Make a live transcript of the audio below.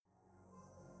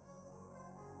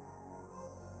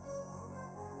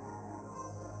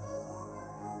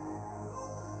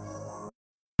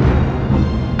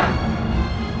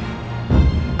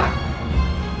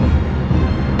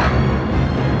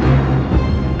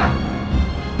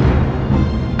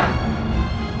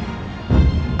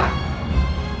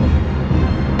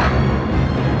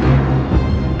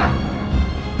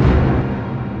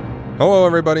Hello,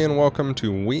 everybody, and welcome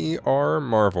to We Are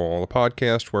Marvel, a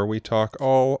podcast where we talk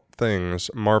all things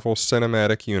Marvel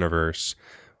Cinematic Universe.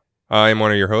 I am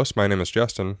one of your hosts. My name is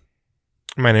Justin.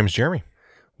 My name is Jeremy.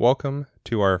 Welcome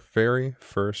to our very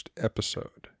first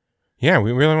episode. Yeah,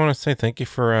 we really want to say thank you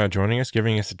for joining us,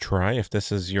 giving us a try if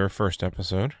this is your first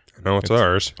episode. I know it's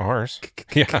ours. Ours.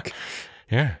 Yeah.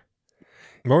 Yeah.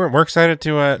 We're excited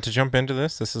to jump into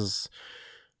this. This is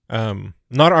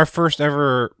not our first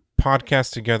ever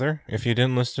podcast together. If you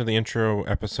didn't listen to the intro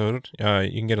episode,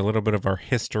 you can get a little bit of our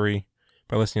history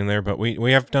by listening there. But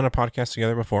we have done a podcast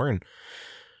together before, and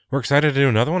we're excited to do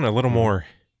another one, a little more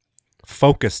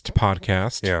focused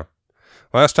podcast. Yeah.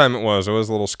 Last time it was a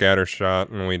little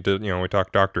scattershot, and we did, we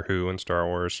talked Doctor Who and Star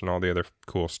Wars and all the other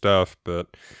cool stuff.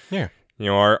 But, yeah,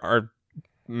 our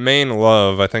main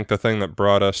love, I think the thing that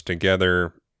brought us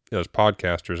together as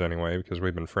podcasters anyway, because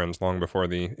we've been friends long before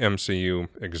the MCU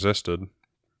existed.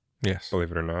 Yes.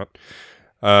 Believe it or not,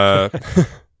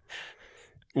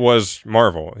 was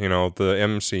Marvel. The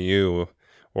MCU,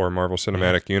 or Marvel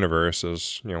Cinematic Universe,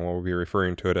 is, we'll be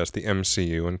referring to it as the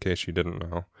MCU in case you didn't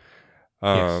know.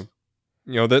 Yes.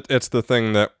 That it's the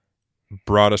thing that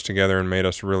brought us together and made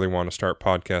us really want to start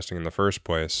podcasting in the first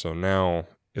place. So now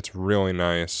it's really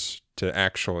nice to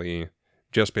actually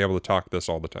just be able to talk this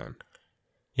all the time.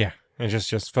 Yeah, and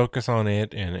just focus on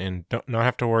it and don't not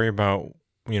have to worry about,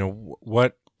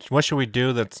 what should we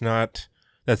do that's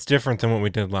different than what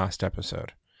we did last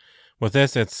episode. With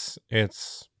this,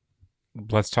 it's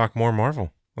let's talk more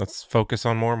Marvel. Let's focus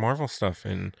on more Marvel stuff,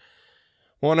 and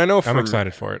I know I'm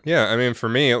excited for it. Yeah, I mean, for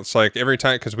me, it's like every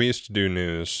time, because we used to do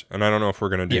news, and I don't know if we're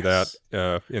going to do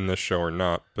that in this show or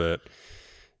not, but,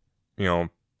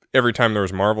 every time there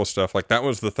was Marvel stuff, like that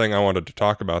was the thing I wanted to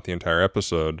talk about the entire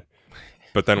episode,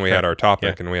 but then we had our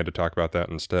topic, and we had to talk about that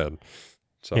instead.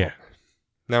 So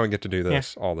now we get to do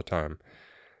this all the time.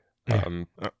 Yeah.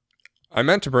 I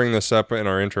meant to bring this up in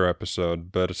our intro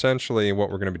episode, but essentially what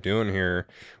we're going to be doing here,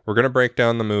 we're going to break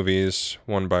down the movies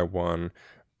one by one,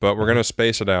 but we're going to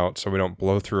space it out so we don't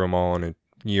blow through them all in a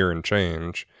year and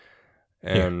change,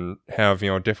 and have,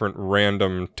 different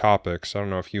random topics. I don't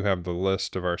know if you have the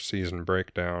list of our season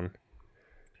breakdown.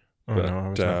 Oh, no, I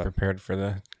was not prepared for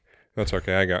that. That's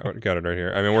okay. I got it right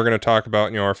here. I mean, we're going to talk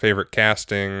about, our favorite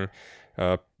casting,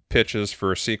 pitches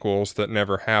for sequels that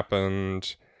never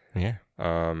happened. Yeah.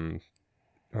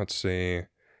 Let's see.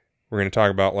 We're going to talk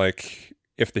about, like,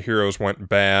 if the heroes went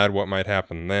bad, what might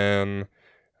happen then.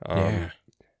 We're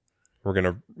going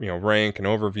to, rank and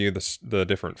overview the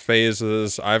different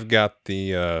phases. I've got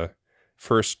the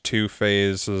first two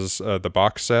phases, the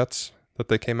box sets that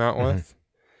they came out with.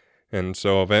 And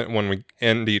so when we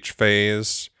end each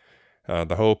phase,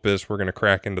 the hope is we're going to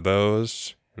crack into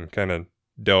those and kind of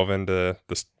delve into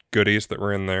the goodies that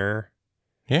were in there.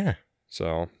 Yeah.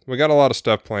 So we got a lot of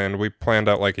stuff planned. We planned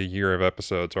out like a year of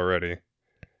episodes already.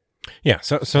 Yeah.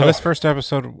 So this first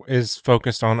episode is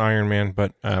focused on Iron Man,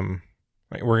 but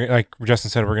we're, like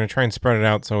Justin said, we're going to try and spread it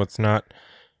out so it's not,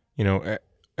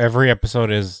 every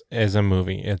episode is a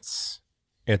movie. It's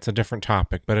a different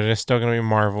topic, but it is still going to be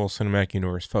Marvel Cinematic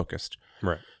Universe focused.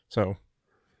 Right. So,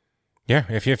 yeah,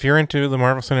 if you're into the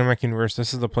Marvel Cinematic Universe,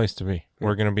 this is the place to be.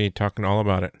 We're going to be talking all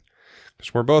about it.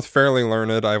 Because we're both fairly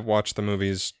learned. I've watched the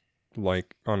movies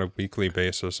like on a weekly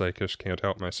basis. I just can't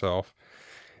help myself.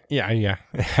 Yeah,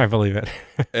 I believe it.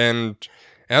 And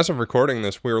as of recording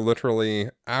this, we're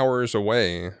literally hours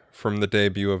away from the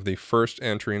debut of the first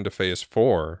entry into Phase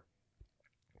 4,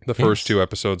 the first two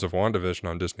episodes of WandaVision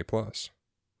on Disney+.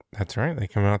 That's right. They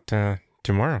come out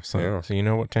tomorrow, so you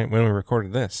know what time when we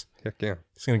recorded this. Heck yeah.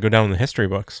 It's going to go down in the history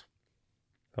books.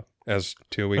 As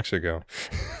 2 weeks ago.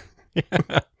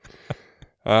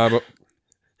 But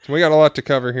we got a lot to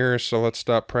cover here, so let's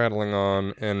stop prattling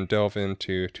on and delve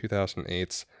into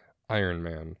 2008's Iron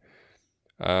Man.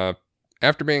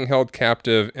 After being held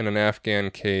captive in an Afghan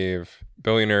cave,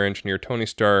 billionaire engineer Tony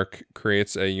Stark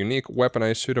creates a unique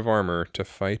weaponized suit of armor to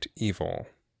fight evil.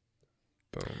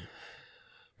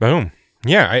 Boom.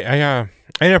 Yeah, I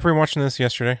ended up rewatching this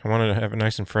yesterday. I wanted to have it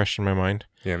nice and fresh in my mind.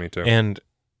 Yeah, me too. And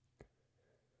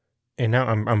now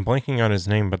I'm blanking on his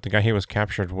name, but the guy he was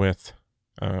captured with,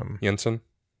 Jensen?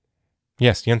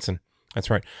 Yes, Jensen. That's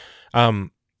right. I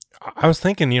was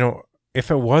thinking,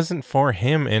 if it wasn't for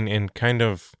him and kind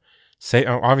of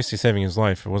obviously saving his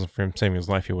life, if it wasn't for him saving his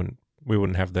life, we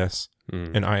wouldn't have this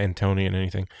and Tony and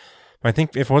anything. But I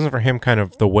think if it wasn't for him, kind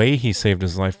of the way he saved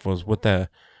his life was with the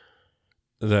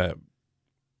big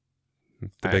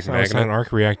magnet. It's not an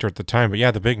arc reactor at the time, but yeah,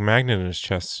 the big magnet in his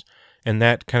chest, and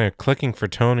that kind of clicking for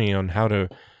Tony on how to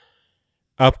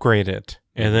upgrade it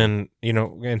And then,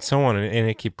 and so on. And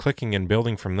it keep clicking and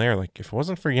building from there. Like, if it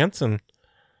wasn't for Jensen,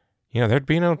 there'd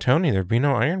be no Tony. There'd be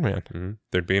no Iron Man. Mm-hmm.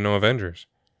 There'd be no Avengers.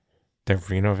 There'd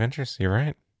be no Avengers. You're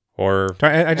right. Or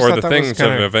the things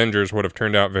of Avengers would have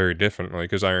turned out very differently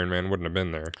because Iron Man wouldn't have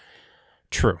been there.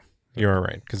 True. You're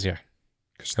right. Because,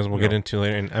 as we'll get into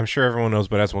later, and I'm sure everyone knows,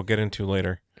 but as we'll get into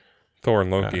later, Thor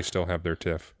and Loki still have their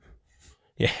tiff.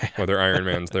 Yeah. Whether Iron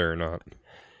Man's there or not.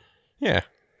 Yeah.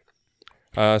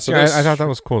 I thought that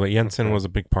was cool that Jensen was a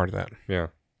big part of that. Yeah.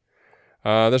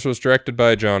 This was directed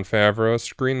by Jon Favreau,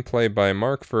 screenplay by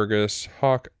Mark Fergus,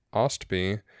 Hawk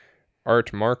Ostby,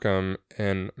 Art Markham,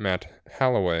 and Matt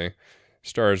Holloway.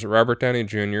 Stars Robert Downey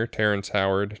Jr., Terrence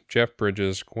Howard, Jeff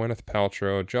Bridges, Gwyneth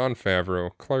Paltrow, Jon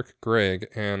Favreau, Clark Gregg,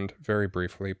 and, very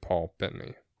briefly, Paul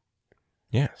Bettany.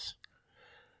 Yes.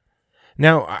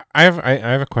 Now, I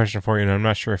have a question for you, and I'm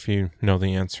not sure if you know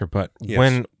the answer, but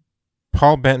when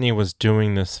Paul Bettany was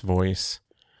doing this voice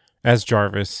as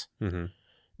Jarvis,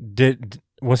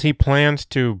 was he planned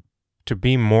to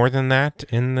be more than that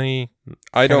in the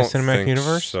cinematic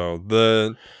universe?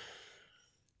 So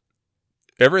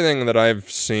everything that I've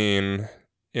seen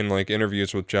in like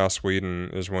interviews with Joss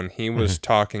Whedon is when he was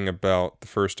talking about the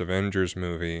first Avengers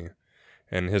movie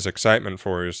and his excitement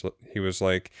for it, he was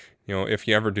like, if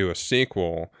you ever do a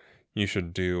sequel, you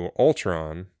should do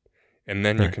Ultron, and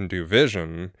then you can do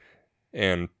Vision,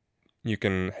 and you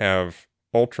can have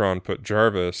Ultron put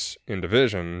Jarvis into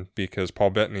Vision because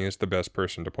Paul Bettany is the best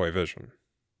person to play Vision.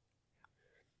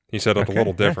 He said it a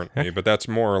little differently, but that's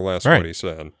more or less what he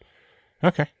said.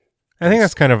 Okay. I think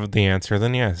that's kind of the answer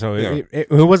then, yeah. So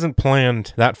it wasn't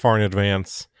planned that far in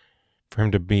advance for him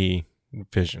to be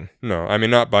Vision. No, I mean,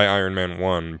 not by Iron Man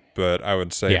 1, but I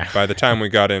would say by the time we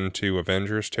got into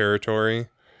Avengers territory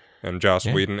and Joss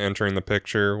Whedon entering the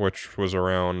picture, which was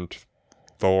around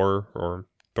Thor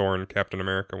and Captain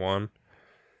America 1.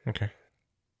 Okay.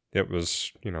 It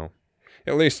was,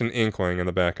 at least an inkling in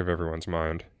the back of everyone's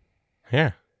mind.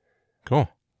 Yeah. Cool.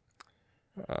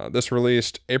 This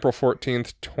released April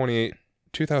 14th,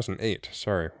 2008.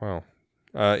 Sorry, wow.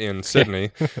 In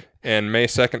Sydney, and May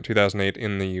 2nd, 2008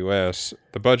 in the U.S.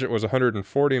 The budget was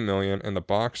 $140 million, and the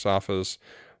box office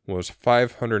was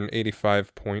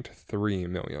 $585.3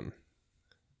 million.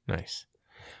 Nice.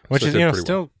 Which is,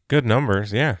 still good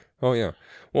numbers, yeah. Oh, yeah.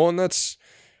 Well, and that's,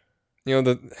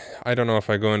 I don't know if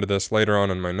I go into this later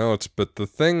on in my notes, but the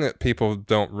thing that people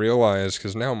don't realize,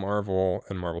 because now Marvel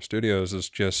and Marvel Studios is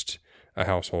just a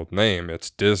household name. It's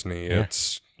Disney. Yeah.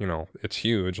 It's, it's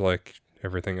huge, like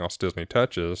everything else Disney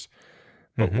touches.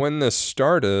 But when this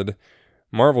started,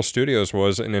 Marvel Studios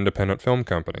was an independent film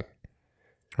company.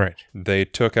 Right. They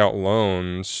took out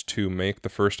loans to make the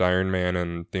first Iron Man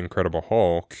and the Incredible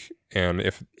Hulk, and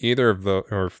if either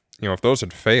of if those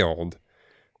had failed,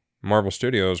 Marvel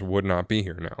Studios would not be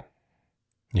here now.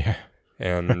 Yeah.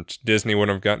 And Disney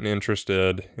wouldn't have gotten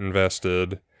interested,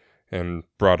 invested, and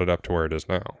brought it up to where it is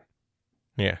now.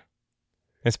 Yeah.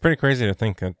 It's pretty crazy to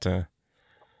think that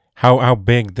how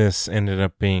big this ended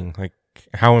up being, like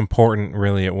how important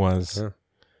really it was. Yeah.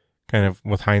 Kind of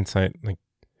with hindsight, like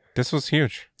this was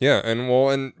huge. Yeah, and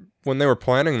when they were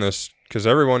planning this, because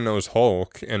everyone knows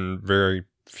Hulk and very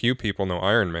few people know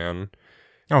Iron Man.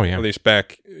 Oh yeah. At least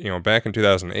back in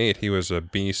 2008, he was a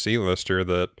B C-lister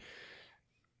that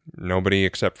nobody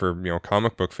except for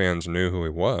comic book fans knew who he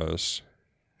was.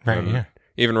 Right. And yeah.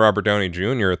 Even Robert Downey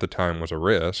Jr. at the time was a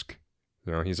risk.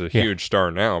 He's a huge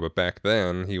star now, but back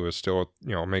then he was still,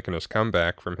 making his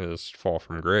comeback from his fall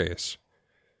from grace.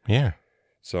 Yeah.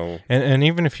 So and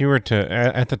even if you were to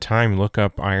at the time look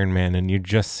up Iron Man and you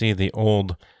just see the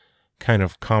old kind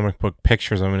of comic book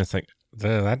pictures, it's like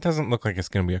that doesn't look like it's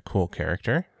going to be a cool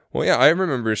character. Well, yeah, I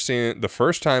remember seeing it the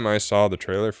first time I saw the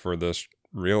trailer for this.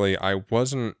 Really, I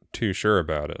wasn't too sure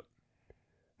about it.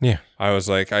 Yeah, I was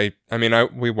like,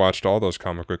 we watched all those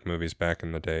comic book movies back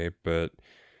in the day, but.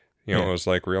 It was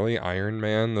like, really, Iron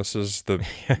Man? This is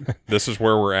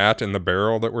where we're at in the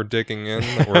barrel that we're digging in,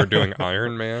 that we're doing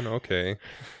Iron Man? Okay.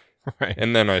 Right.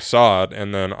 And then I saw it,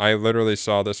 and then I literally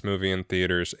saw this movie in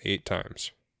theaters 8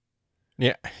 times.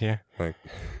 Yeah, yeah. Like,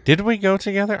 did we go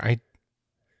together?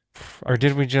 Or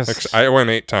did we just... I went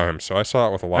 8 times, so I saw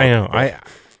it with a lot of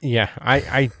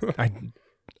people.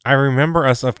 I remember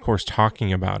us, of course,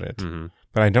 talking about it,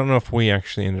 but I don't know if we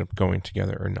actually ended up going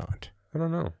together or not. I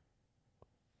don't know.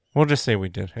 We'll just say we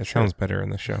did. It sounds better in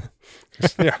the show.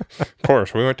 Yeah, of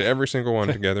course. We went to every single one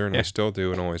together, and we still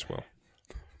do and always will.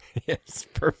 Yes,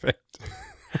 perfect.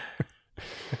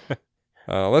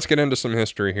 Let's get into some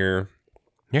history here.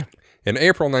 Yeah. In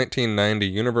April 1990,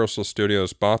 Universal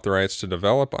Studios bought the rights to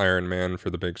develop Iron Man for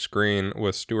the big screen,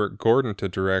 with Stuart Gordon to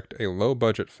direct a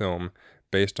low-budget film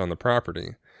based on the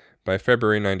property. By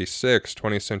February 96,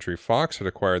 20th Century Fox had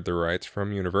acquired the rights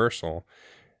from Universal.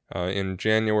 In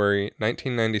January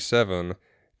 1997,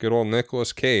 good old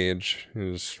Nicolas Cage,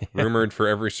 who's rumored for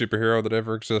every superhero that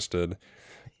ever existed,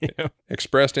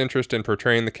 expressed interest in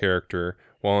portraying the character,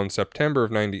 while in September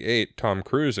of 98, Tom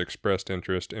Cruise expressed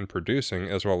interest in producing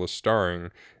as well as starring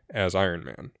as Iron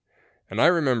Man. And I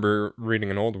remember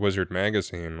reading an old Wizard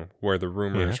magazine where the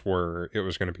rumors were it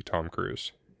was going to be Tom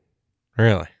Cruise.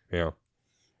 Really? Yeah.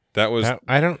 That was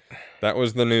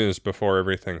the news before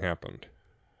everything happened.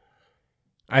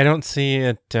 I don't see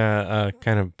it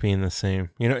kind of being the same.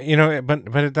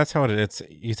 But that's how it is.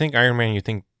 You think Iron Man, you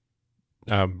think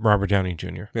Robert Downey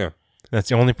Jr. Yeah. That's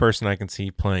the only person I can see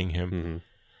playing him. Mm-hmm.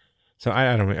 So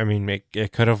I don't. I mean,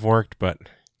 it could have worked, but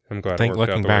I'm glad.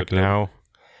 Looking back now,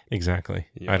 exactly.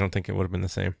 Yeah. I don't think it would have been the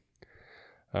same.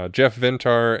 Jeff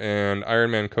Vintar and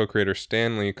Iron Man co-creator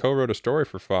Stan Lee co-wrote a story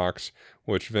for Fox,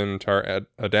 which Vintar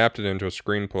adapted into a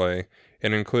screenplay,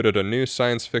 and included a new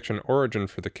science fiction origin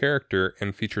for the character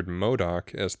and featured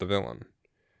MODOK as the villain.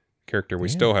 Character we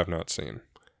still have not seen.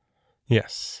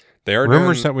 Yes. They are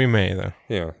rumors that we may, though.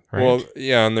 Yeah. Right? Well,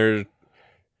 yeah, and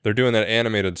they're doing that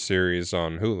animated series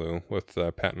on Hulu with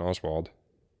Patton Oswalt.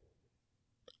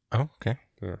 Oh, okay.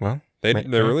 Yeah. Well, they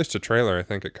released a trailer, I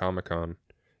think, at Comic-Con.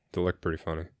 They look pretty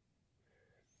funny.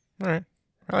 All right.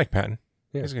 I like Patton.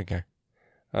 Yeah. He's a good guy.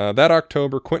 That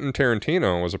October, Quentin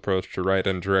Tarantino was approached to write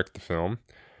and direct the film.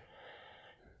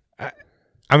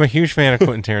 I'm a huge fan of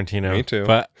Quentin Tarantino. Me too.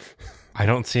 But I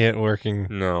don't see it working.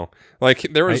 No. Like,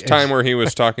 there was a time where he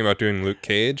was talking about doing Luke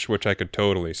Cage, which I could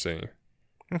totally see.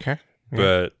 Okay. Yeah.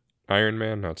 But Iron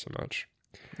Man, not so much.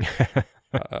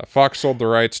 Fox sold the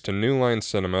rights to New Line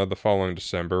Cinema the following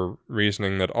December,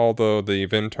 reasoning that although the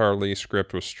Vintar Lee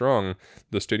script was strong,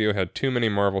 the studio had too many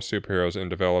Marvel superheroes in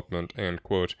development and,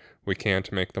 quote, we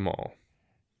can't make them all.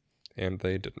 And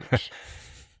they didn't.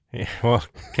 Yeah, well,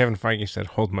 Kevin Feige said,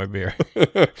 hold my beer.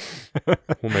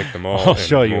 We'll make them all. I'll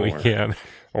show you we can.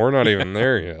 We're not even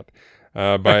there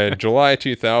yet. By July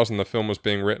 2000, the film was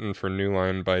being written for New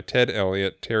Line by Ted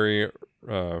Elliott, Terry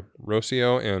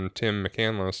Rossio, and Tim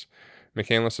McCandless.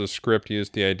 McCandless' script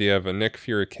used the idea of a Nick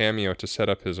Fury cameo to set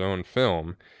up his own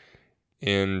film.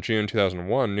 In June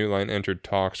 2001, New Line entered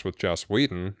talks with Joss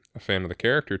Whedon, a fan of the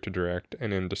character, to direct,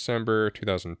 and in December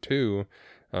 2002,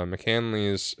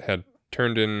 McCandless had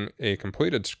turned in a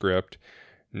completed script.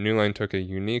 New Line took a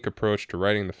unique approach to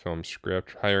writing the film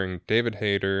script, hiring David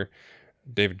Hayter,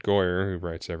 David Goyer, who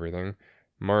writes everything,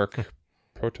 Mark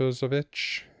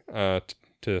Protozovich,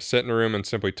 to sit in a room and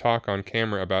simply talk on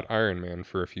camera about Iron Man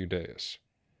for a few days.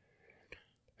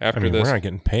 After this, we're not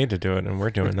getting paid to do it, and we're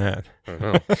doing that. I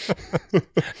know.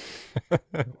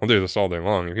 We'll do this all day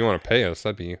long. If you want to pay us,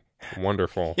 that'd be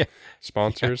wonderful. Yeah.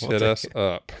 Sponsors, hit us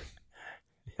up.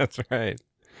 That's right.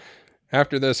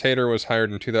 After this, Hayter was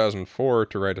hired in 2004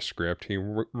 to write a script. He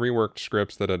reworked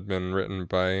scripts that had been written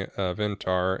by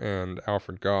Vintar and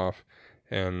Alfred Goff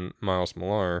and Miles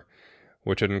Millar,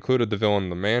 which had included the villain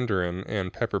the Mandarin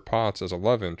and Pepper Potts as a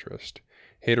love interest.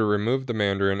 Hayter removed the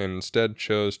Mandarin and instead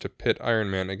chose to pit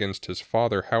Iron Man against his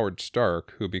father, Howard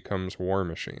Stark, who becomes War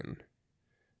Machine.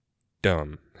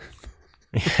 Dumb.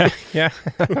 Yeah.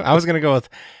 I was gonna go with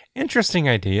interesting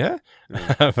idea,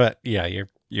 but yeah,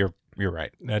 you're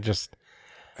right.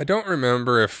 I don't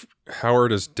remember if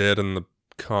Howard is dead in the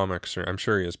comics, or I'm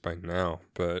sure he is by now,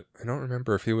 but I don't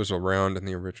remember if he was around in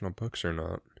the original books or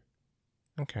not.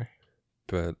 Okay.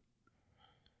 But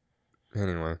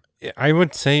anyway, I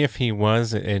would say if he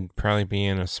was, it'd probably be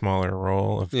in a smaller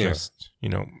role of just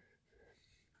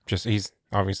he's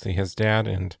obviously his dad,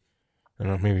 and I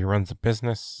don't know, maybe runs a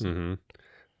business. Mm-hmm.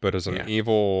 But as an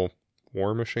evil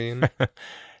war machine,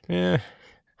 yeah,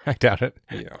 I doubt it.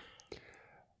 Yeah.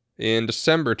 In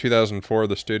December 2004,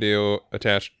 the studio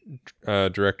attached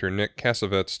director Nick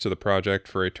Cassavetes to the project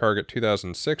for a target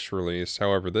 2006 release.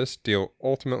 However, this deal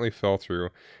ultimately fell through,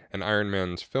 and Iron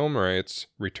Man's film rights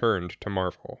returned to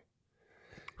Marvel.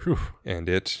 Whew. And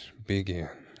it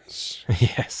begins.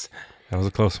 Yes, that was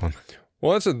a close one.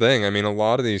 Well, that's the thing. I mean, a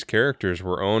lot of these characters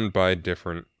were owned by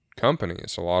different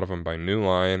companies, a lot of them by New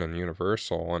Line and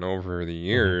Universal, and over the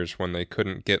years when they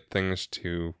couldn't get things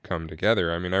to come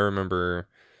together. I mean, I remember,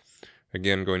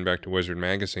 again, going back to Wizard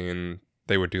Magazine,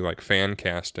 they would do like fan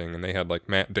casting, and they had like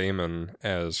Matt Damon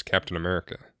as Captain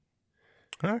America.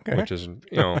 Okay. Which is,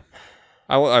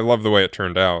 I love the way it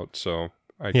turned out, so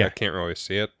I can't really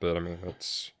see it, but I mean,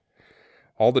 it's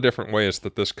all the different ways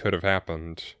that this could have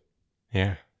happened.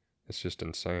 Yeah. It's just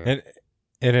insane.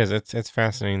 It is. It's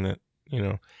fascinating that,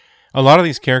 a lot of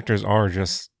these characters are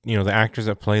just, the actors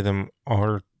that play them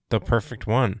are the perfect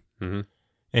one. Mm-hmm.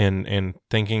 and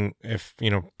thinking if,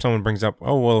 someone brings up,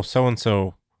 oh, well,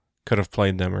 so-and-so could have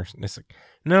played them, or it's like,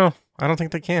 no, I don't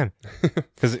think they can.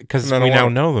 Because we now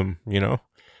know them,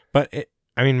 But,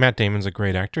 Matt Damon's a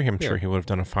great actor. I'm sure he would have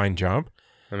done a fine job.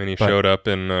 He showed up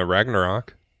in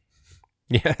Ragnarok.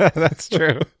 Yeah, that's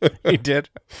true. He did.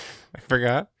 I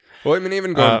forgot. Well,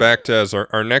 even going back to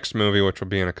our next movie, which will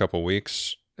be in a couple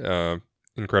weeks,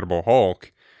 Incredible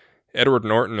Hulk, Edward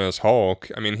Norton as Hulk,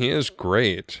 he is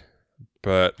great,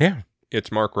 but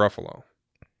it's Mark Ruffalo.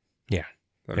 Yeah,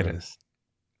 it is.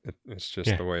 It's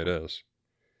just the way it is.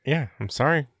 Yeah, I'm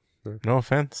sorry. No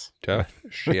offense. Tough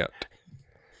shit.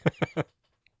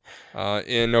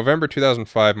 In November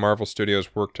 2005, Marvel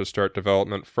Studios worked to start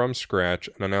development from scratch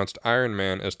and announced Iron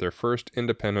Man as their first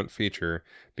independent feature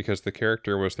because the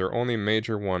character was their only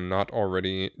major one not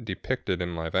already depicted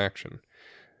in live action.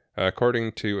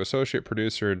 According to associate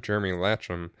producer Jeremy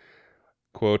Latcham,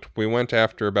 quote, "We went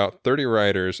after about 30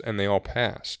 writers and they all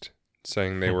passed,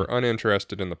 saying they were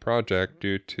uninterested in the project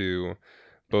due to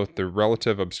both the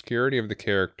relative obscurity of the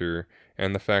character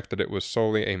and the fact that it was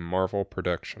solely a Marvel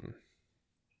production."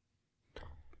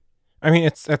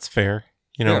 That's fair.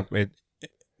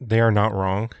 They are not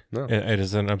wrong. No. It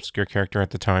is an obscure character at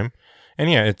the time, and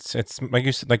it's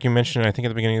like you mentioned, I think at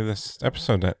the beginning of this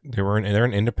episode, that they're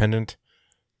an independent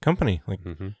company. Like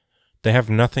they have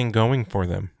nothing going for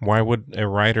them. Why would a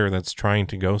writer that's trying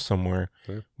to go somewhere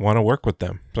want to work with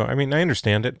them? So I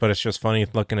understand it, but it's just funny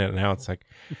looking at it now. It's like,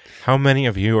 how many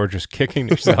of you are just kicking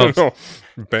yourselves,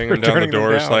 banging down the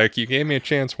doors like, you gave me a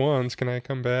chance once, can I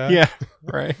come back? Yeah,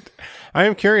 right. I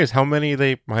am curious how many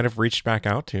they might have reached back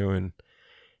out to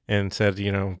and said,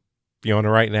 you want to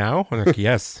write now? I'm like,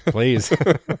 yes, please. You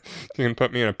can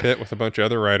put me in a pit with a bunch of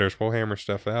other writers. We'll hammer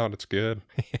stuff out. It's good.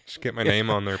 Just get my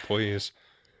name on there, please.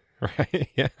 Right,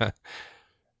 yeah.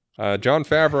 Jon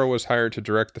Favreau was hired to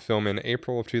direct the film in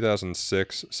April of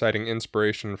 2006, citing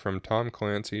inspiration from Tom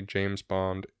Clancy, James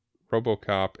Bond,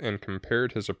 RoboCop, and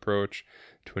compared his approach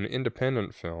to an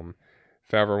independent film.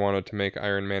 Favreau wanted to make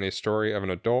Iron Man a story of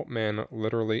an adult man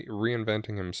literally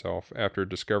reinventing himself after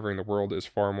discovering the world is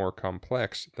far more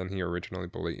complex than he originally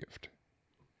believed.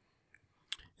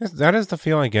 Yes, that is the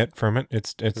feel I get from it.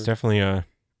 It's definitely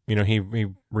he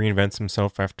reinvents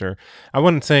himself after, I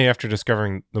wouldn't say after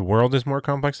discovering the world is more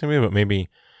complex than me, but maybe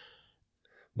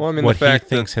what the fact he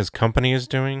thinks his company is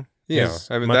doing. Yeah,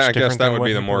 I guess that would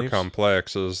be the more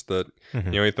complex, is that,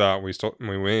 he thought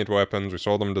we made weapons, we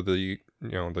sold them to the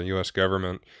U.S.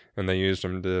 government, and they used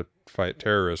them to fight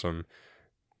terrorism.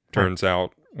 Turns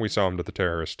out we saw them to the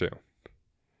terrorists too.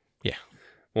 Yeah.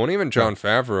 Well, and even Jon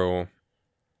Favreau,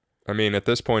 at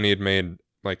this point he had made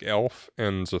like Elf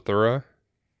and Zathura,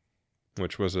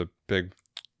 which was a big,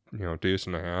 deuce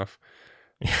and a half.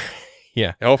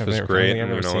 Yeah, Elf is great,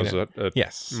 and is a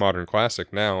yes. modern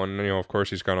classic now. And of course,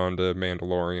 he's gone on to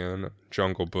Mandalorian,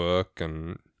 Jungle Book,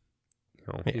 and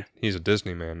he's a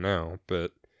Disney man now.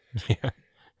 But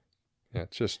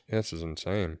this is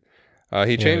insane.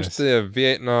 He changed the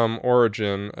Vietnam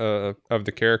origin of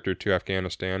the character to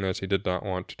Afghanistan, as he did not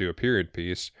want to do a period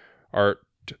piece. Art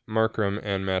Markram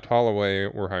and Matt Holloway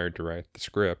were hired to write the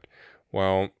script,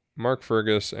 while Mark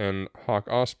Fergus and Hawk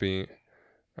Osby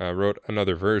wrote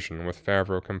another version, with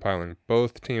Favreau compiling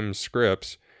both teams'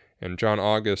 scripts and John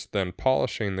August then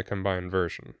polishing the combined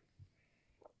version.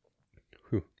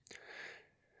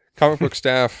 Comic book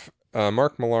staff: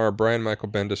 Mark Millar, Brian Michael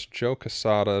Bendis, Joe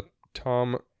Quesada,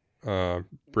 Tom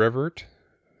Brevoort,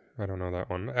 I don't know that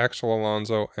one, Axel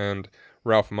Alonso, and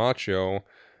Ralph Macchio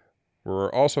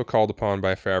were also called upon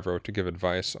by Favreau to give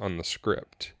advice on the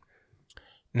script.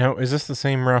 Now, is this the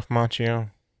same Ralph Macchio?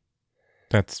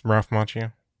 That's Ralph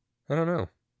Macchio? I don't know.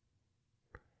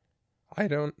 I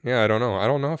don't know. I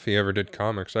don't know if he ever did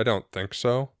comics. I don't think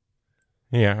so.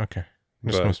 Yeah, okay.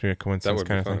 This must be a coincidence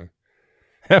kind of funny. thing.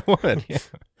 That would, yeah.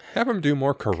 Have him do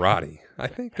more karate. I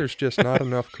think there's just not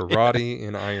enough karate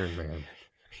in Iron Man.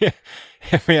 Yeah.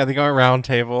 They go around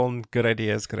table and good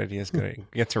ideas.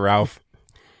 Get to Ralph.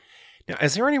 Now,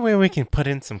 is there any way we can put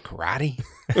in some karate?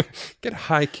 Get a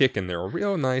high kick in there. A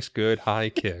real nice, good high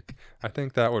kick. I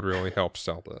think that would really help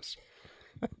sell this.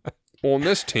 Well, and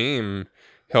this team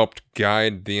helped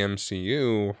guide the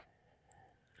MCU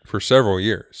for several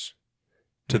years,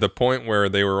 to the point where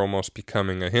they were almost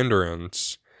becoming a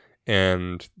hindrance,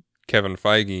 and Kevin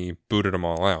Feige booted them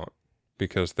all out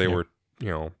because they were,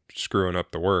 screwing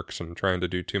up the works and trying to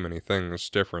do too many things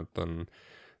different than,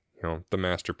 the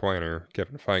master planner,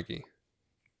 Kevin Feige.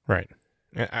 Right.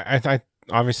 I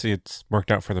obviously it's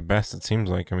worked out for the best, it seems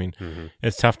like.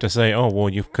 It's tough to say, oh, well,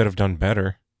 you could have done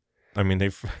better. I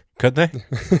mean, could they?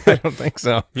 I don't think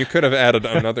so. You could have added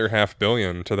another $500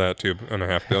 million to that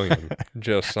 $2.5 billion.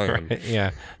 Just saying. Right,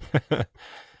 yeah.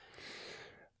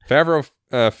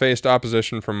 Favreau faced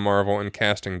opposition from Marvel in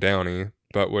casting Downey,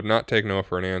 but would not take no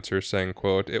for an answer, saying,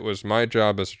 quote, "It was my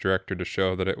job as a director to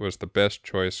show that it was the best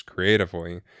choice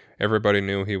creatively. Everybody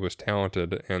knew he was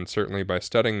talented, and certainly by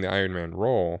studying the Iron Man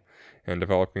role and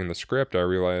developing the script, I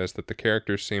realized that the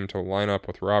characters seemed to line up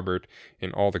with Robert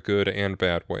in all the good and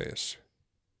bad ways."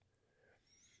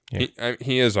 Yeah.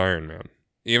 He is Iron Man.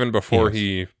 Even before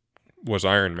he was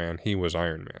Iron Man, he was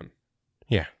Iron Man.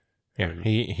 Yeah. Yeah.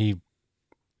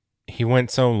 He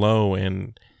went so low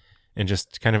and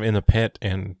just kind of in the pit,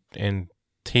 and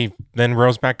he then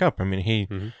rose back up. I mean,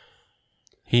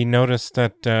 he noticed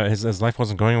that his life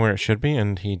wasn't going where it should be,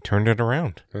 and he turned it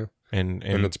around. Yeah. And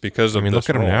it's because of this look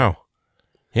at him now.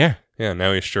 Yeah. Yeah,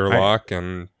 now he's Sherlock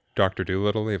and Dr.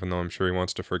 Dolittle, even though I'm sure he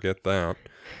wants to forget that.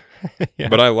 Yeah.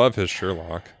 But I love his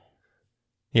Sherlock.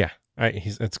 Yeah,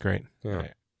 it's great. Yeah.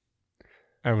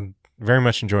 I would very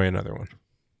much enjoy another one.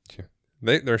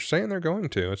 They're saying they're going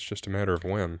to. It's just a matter of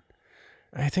when.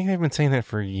 I think they've been saying that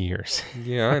for years.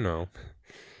 Yeah, I know.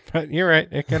 But you're right.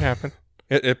 It could happen.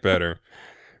 It better.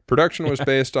 Production was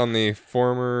based on the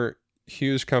former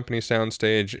Hughes Company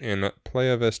soundstage in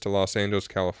Playa Vista, Los Angeles,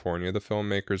 California. The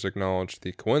filmmakers acknowledged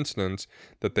the coincidence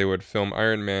that they would film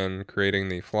Iron Man creating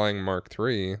the Flying Mark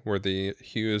III, where the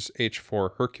Hughes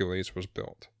H-4 Hercules was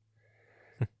built.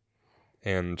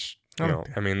 And,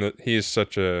 I mean, he's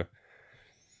such a...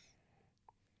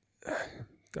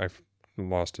 I've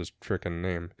lost his frickin'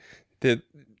 name.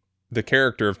 The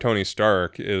character of Tony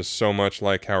Stark is so much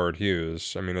like Howard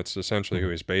Hughes. I mean, it's essentially who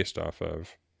he's based off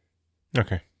of.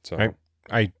 Okay. So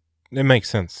it makes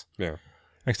sense. Yeah.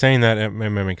 Like saying that, it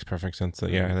makes perfect sense.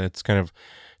 That it's kind of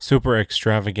super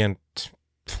extravagant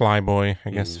flyboy, I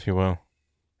guess, if you will.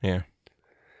 Yeah.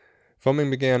 Filming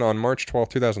began on March 12,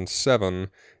 2007,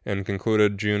 and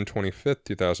concluded June 25th,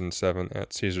 2007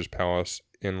 at Caesar's Palace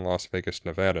in Las Vegas,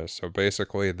 Nevada. So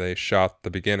basically, they shot the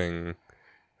beginning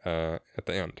at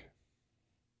the end.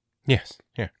 Yes.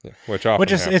 Yeah. Which often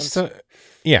happens.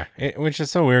 Which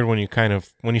is so weird when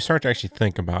you start to actually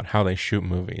think about how they shoot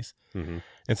movies. Mm-hmm.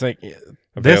 It's like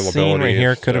this scene right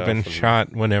here could have been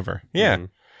shot whenever. Yeah. Mm-hmm.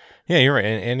 Yeah, you're right.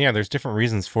 And there's different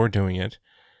reasons for doing it.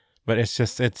 But it's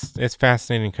just it's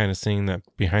fascinating kind of seeing that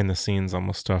behind the scenes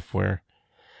almost stuff where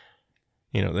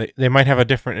they might have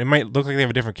it might look like they have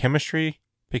a different chemistry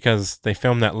because they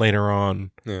filmed that later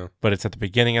on. Yeah. But it's at the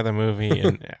beginning of the movie,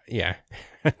 and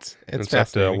it's fascinating. Up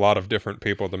to a lot of different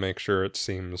people to make sure it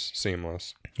seems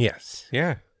seamless. Yes.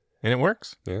 Yeah. And it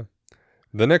works. Yeah.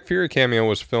 The Nick Fury cameo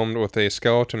was filmed with a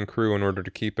skeleton crew in order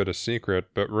to keep it a secret,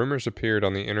 but rumors appeared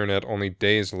on the internet only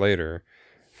days later.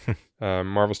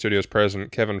 Marvel Studios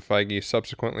president Kevin Feige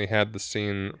subsequently had the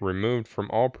scene removed from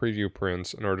all preview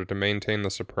prints in order to maintain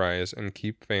the surprise and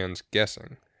keep fans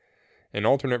guessing. An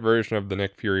alternate version of the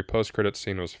Nick Fury post-credits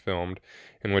scene was filmed,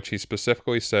 in which he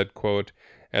specifically said, quote,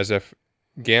 "as if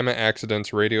gamma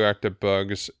accidents, radioactive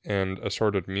bugs, and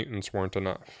assorted mutants weren't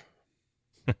enough."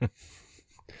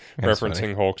 Referencing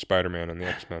funny. Hulk, Spider-Man, and the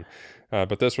X-Men.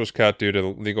 But this was cut due to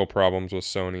legal problems with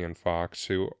Sony and Fox,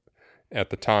 who at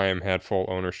the time had full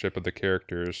ownership of the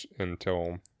characters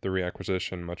until the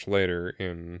reacquisition much later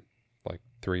in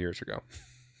 3 years ago.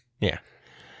 Yeah.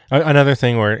 Another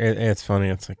thing where it's funny,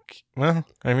 it's like, well,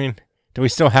 I mean, do we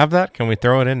still have that? Can we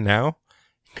throw it in now?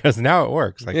 Because now it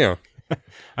works. Yeah.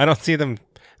 I don't see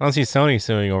Sony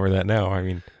suing over that now. I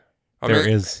mean, there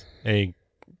is a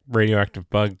radioactive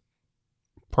bug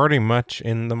pretty much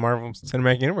in the Marvel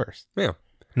Cinematic Universe. Yeah.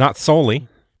 Not solely,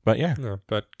 but yeah. No,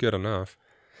 but good enough.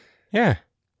 Yeah.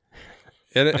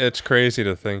 It's crazy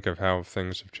to think of how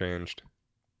things have changed.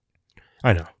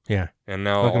 I know, yeah. And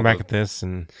now looking back at this,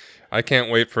 and I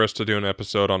can't wait for us to do an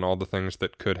episode on all the things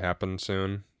that could happen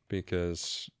soon,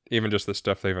 because even just the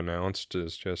stuff they've announced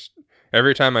is just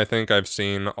every time I think I've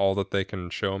seen all that they can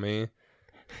show me,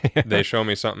 they show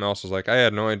me something else. Is like, I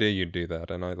had no idea you'd do that,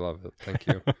 and I love it. Thank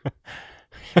you.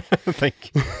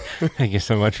 Thank you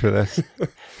so much for this.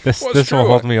 This will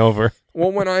hold me over.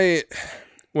 Well,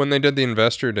 when they did the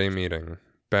Investor Day meeting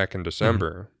back in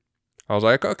December, I was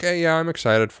like, okay, yeah, I'm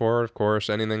excited for it. Of course,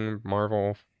 anything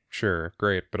Marvel, sure,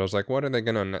 great. But I was like, what are they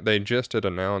going to... They just had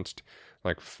announced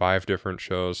 5 different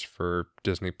shows for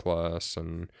Disney Plus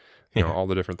and all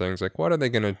the different things. Like, what are they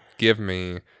going to give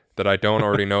me that I don't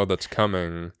already know that's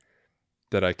coming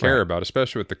that I care about,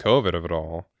 especially with the COVID of it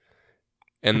all?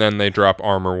 And then they drop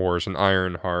Armor Wars and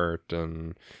Ironheart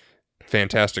and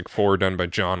Fantastic Four done by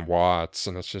John Watts.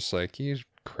 And it's just like, you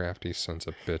Crafty sons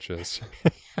of bitches.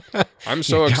 I'm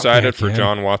so excited for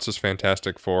John Watts'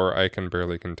 Fantastic Four, I can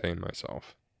barely contain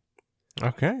myself.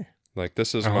 Okay. Like,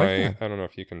 this is I don't know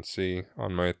if you can see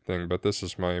on my thing, but this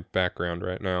is my background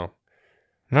right now.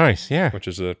 Nice, yeah. Which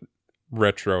is a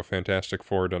retro Fantastic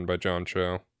Four done by John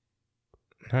Cho.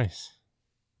 Nice.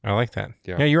 I like that.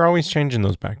 Yeah, yeah, you're always changing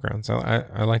those backgrounds.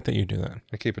 I like that you do that.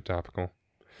 I keep it topical.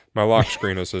 My lock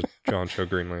screen is a John Cho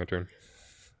Green Lantern.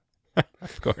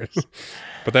 Of course.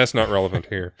 But that's not relevant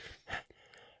here.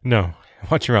 No.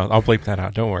 Watch your mouth. I'll bleep that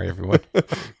out. Don't worry, everyone.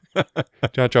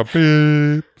 John Cho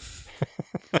beep.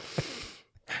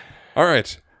 All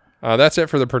right. That's it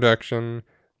for the production.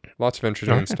 Lots of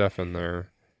interesting stuff in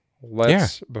there.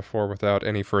 Let's, before without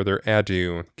any further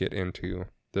ado, get into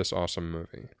this awesome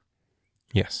movie.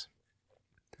 Yes.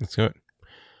 Let's do it.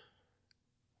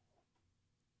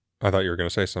 I thought you were going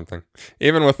to say something.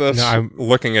 Even with us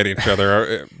looking at each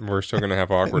other, we're still going to have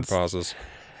awkward pauses.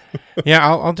 Yeah,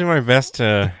 I'll do my best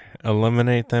to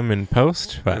eliminate them in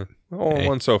post, but...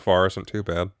 One so far isn't too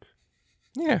bad.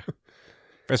 Yeah.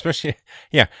 Especially,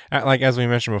 like as we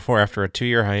mentioned before, after a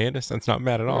 2-year hiatus, that's not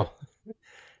bad at all.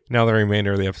 Now the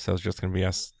remainder of the episode is just going to be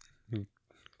us.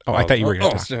 Oh, I thought you were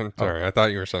going to talk. Sorry, I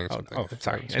thought you were saying something.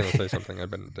 Sorry. I was going to say something. I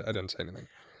didn't say anything.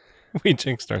 We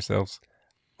jinxed ourselves.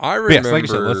 I remember, like you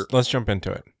said, let's jump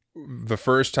into it. The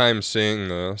first time seeing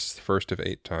this, the first of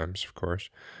 8 times, of course,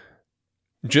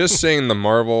 just seeing the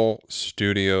Marvel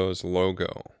Studios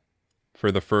logo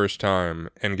for the first time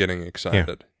and getting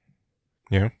excited.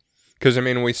 Yeah. Because, I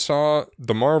mean, we saw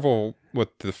the Marvel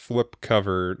with the flip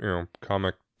cover,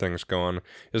 comic things going,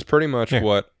 is pretty much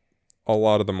what a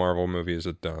lot of the Marvel movies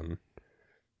had done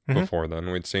before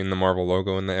then. We'd seen the Marvel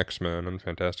logo in the X-Men and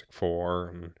Fantastic Four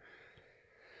and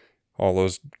all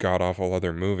those god-awful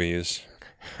other movies.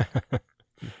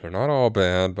 They're not all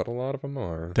bad, but a lot of them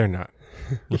are. They're not.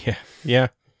 Yeah.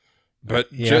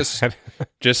 But just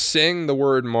saying the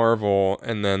word Marvel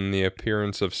and then the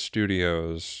appearance of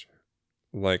studios,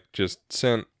 like, just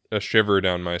sent a shiver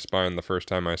down my spine the first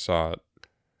time I saw it.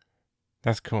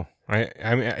 That's cool. I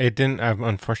mean, it didn't.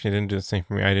 Unfortunately, it didn't do the same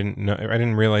for me. I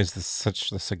didn't realize the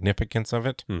significance of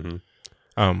it.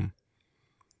 Mm-hmm.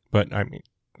 But I mean,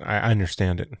 I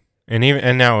understand it.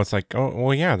 And now it's like, oh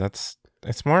well, yeah,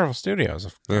 it's Marvel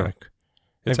Studios. Yeah. Like,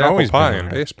 it's Apple Pie in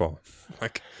baseball.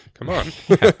 Like, come on.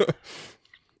 But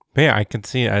yeah, I could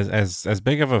see as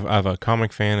big of a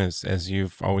comic fan as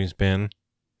you've always been.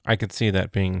 I could see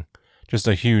that being just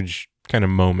a huge kind of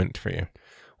moment for you.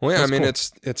 Well, yeah, that's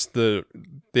cool. It's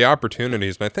the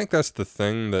opportunities, and I think that's the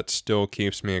thing that still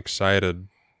keeps me excited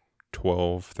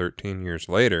 12, 13 years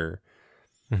later.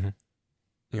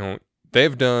 Mm-hmm.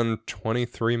 They've done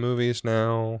 23 movies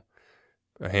now,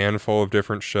 a handful of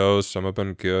different shows. Some have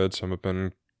been good, some have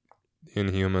been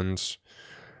Inhumans.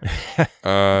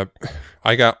 I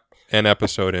got an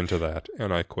episode into that,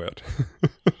 and I quit.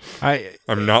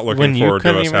 I'm not looking forward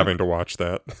to us having to watch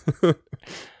that.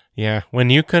 Yeah, when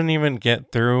you couldn't even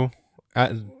get through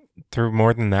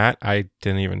more than that, I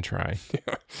didn't even try.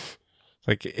 Yeah.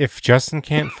 Like, if Justin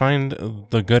can't find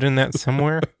the good in that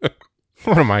somewhere,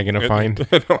 what am I gonna find?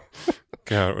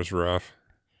 God, it was rough.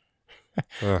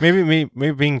 Maybe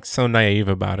being so naive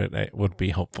about it would be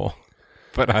helpful,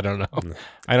 but I don't know.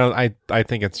 I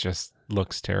think it's just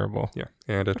looks terrible. Yeah,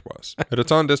 and it was. But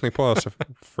it's on Disney Plus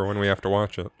for when we have to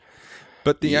watch it.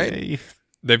 But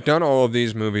they've done all of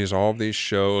these movies, all of these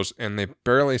shows, and they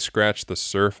barely scratched the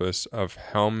surface of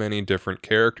how many different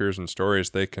characters and stories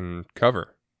they can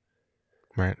cover.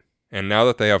 Right. And now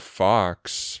that they have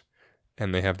Fox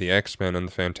and they have the X-Men and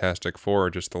the Fantastic Four,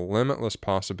 just the limitless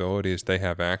possibilities they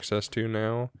have access to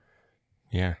now.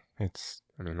 Yeah,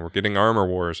 we're getting Armor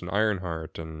Wars and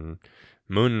Ironheart and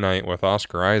Moon Knight with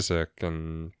Oscar Isaac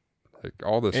and like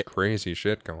all this crazy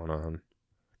shit going on.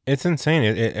 It's insane.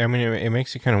 It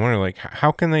makes you kind of wonder, like,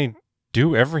 how can they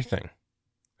do everything?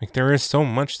 Like, there is so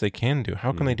much they can do.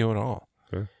 How can they do it all?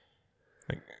 Yeah.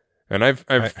 And I've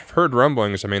heard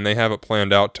rumblings. I mean, they have it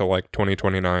planned out till like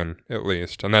 2029 at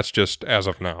least, and that's just as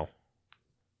of now.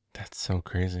 That's so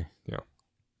crazy. Yeah.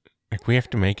 Like, we have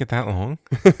to make it that long?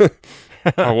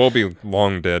 Oh, we'll be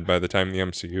long dead by the time the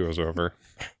MCU is over.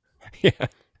 Yeah.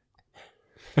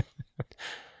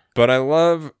 But I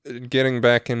love getting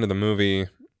back into the movie.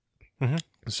 Mm-hmm.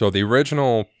 So the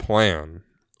original plan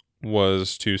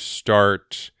was to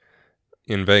start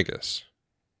in Vegas.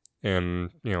 And,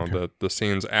 the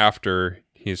scenes after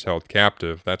he's held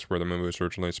captive, that's where the movie was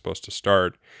originally supposed to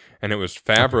start. And it was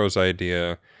Favreau's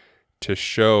idea to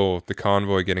show the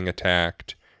convoy getting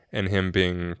attacked and him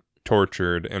being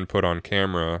tortured and put on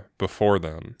camera before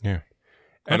then. Yeah.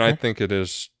 And I think it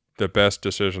is the best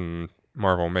decision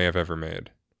Marvel may have ever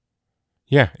made.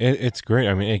 Yeah, it's great.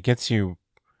 I mean, it gets you,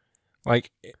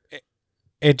 like,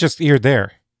 it just, you're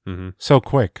there so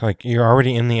quick. Like, you're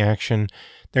already in the action.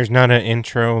 There's not an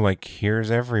intro, like, here's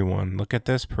everyone. Look at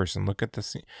this person. Look at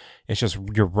this. It's just,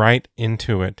 you're right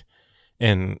into it.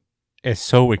 And it's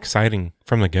so exciting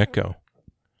from the get-go.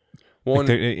 Well,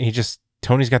 like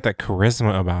Tony's got that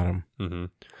charisma about him.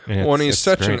 Well, and he's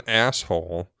such an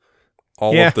asshole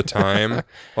all of the time.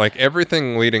 Like,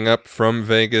 everything leading up from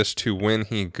Vegas to when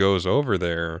he goes over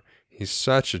there, he's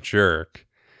such a jerk.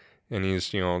 And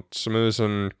he's,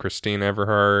 smoozing Christine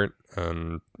Everhart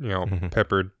and,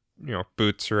 Pepper,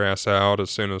 boots her ass out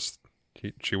as soon as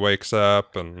she wakes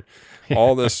up and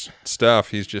all this stuff.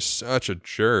 He's just such a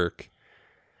jerk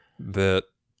that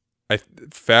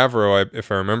Favreau,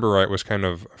 if I remember right, was kind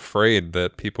of afraid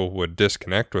that people would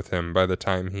disconnect with him by the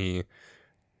time he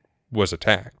was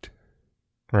attacked,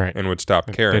 right, and would stop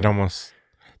caring.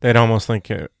 They'd almost think,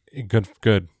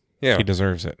 good, yeah, he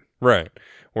deserves it, right.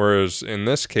 Whereas in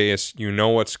this case, you know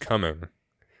what's coming,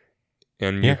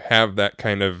 and you have that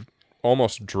kind of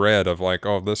almost dread of like,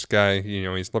 oh, this guy,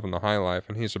 he's living the high life,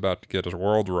 and he's about to get his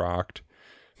world rocked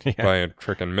by a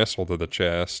freaking missile to the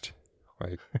chest,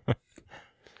 like.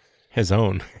 His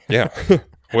own. Yeah.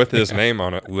 With his name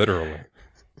on it, literally.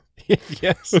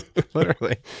 Yes,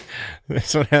 literally.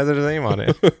 This one has his name on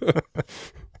it.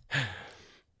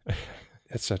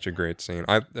 It's such a great scene.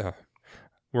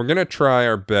 We're going to try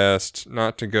our best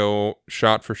not to go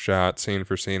shot for shot, scene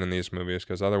for scene in these movies,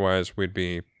 because otherwise we'd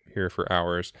be here for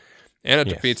hours. And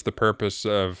it defeats the purpose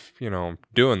of,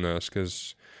 doing this,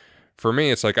 because for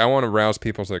me, it's like I want to rouse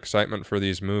people's excitement for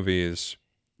these movies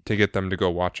to get them to go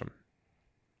watch them.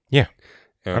 Yeah,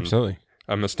 and absolutely.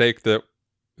 A mistake that,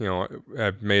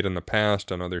 I've made in the past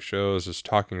on other shows is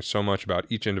talking so much about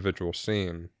each individual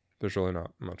scene. There's really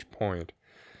not much point.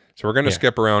 So we're going to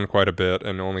skip around quite a bit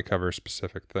and only cover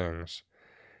specific things.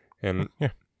 And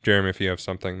Jeremy, if you have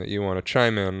something that you want to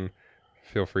chime in,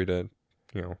 feel free to,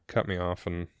 cut me off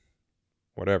and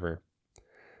whatever.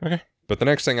 Okay. But the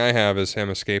next thing I have is him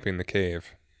escaping the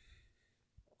cave.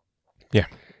 Yeah.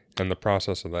 And the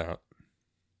process of that.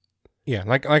 Yeah,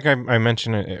 like I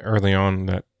mentioned it early on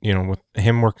that, with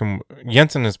him working,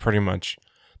 Jensen is pretty much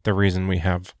the reason we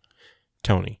have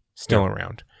Tony still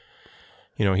around.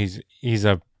 He's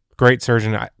a great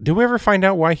surgeon. Do we ever find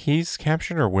out why he's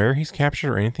captured or where he's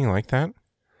captured or anything like that?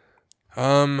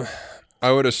 I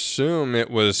would assume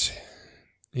it was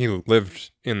he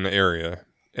lived in the area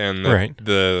and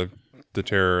the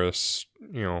terrorists,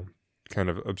 kind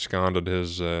of absconded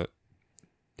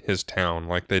his town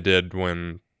like they did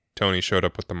when Tony showed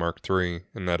up with the Mark III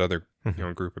and that other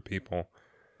group of people.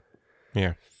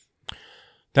 Yeah.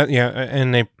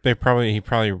 And they probably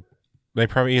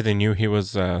either knew he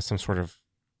was some sort of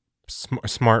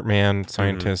smart man,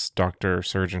 scientist, doctor,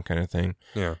 surgeon kind of thing.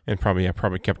 Yeah. And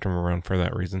probably kept him around for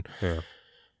that reason. Yeah.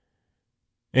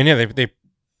 And they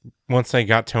once they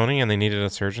got Tony and they needed a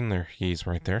surgeon, he's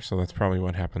right there. So that's probably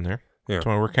what happened there. Yeah.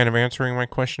 So we're kind of answering my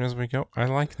question as we go. I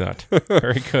like that.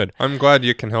 Very good. I'm glad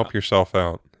you can help yourself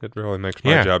out. It really makes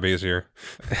my job easier.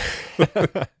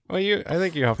 Well, I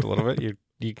think you helped a little bit.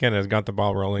 You kind of got the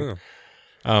ball rolling.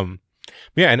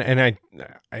 Yeah. And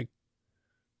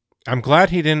I'm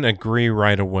glad he didn't agree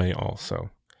right away.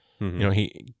 Also,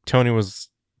 Tony was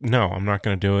no, I'm not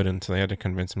going to do it, and so they had to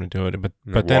convince him to do it.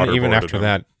 But then even after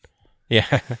that,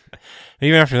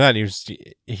 even after that,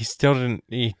 he still didn't.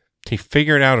 He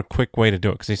figured out a quick way to do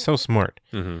it because he's so smart.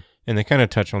 And they kind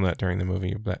of touch on that during the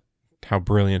movie, that how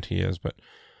brilliant he is. But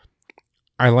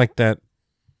I like that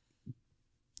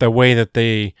the way that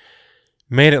they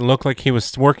made it look like he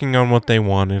was working on what they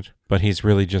wanted, but he's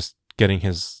really just getting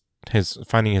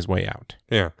finding his way out.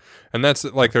 Yeah. And that's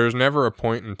like, there's never a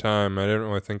point in time, I didn't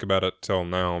really think about it till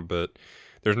now, but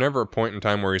there's never a point in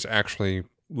time where he's actually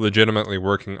legitimately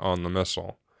working on the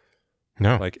missile.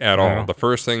 No. Like at all. The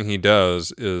first thing he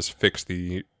does is fix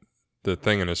the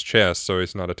thing in his chest so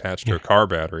he's not attached to a car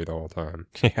battery the whole time.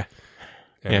 Yeah.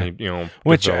 And he,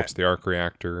 develops the arc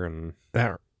reactor and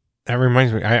that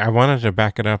reminds me, I wanted to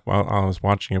back it up while I was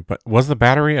watching it, but was the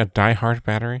battery a Die Hard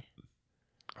battery?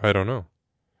 I don't know.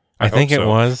 I think it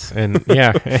was, and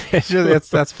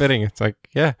that's fitting. It's like,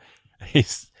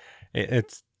 it's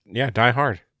Die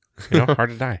Hard. Hard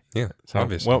to die. Yeah, so,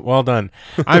 obviously. Well done.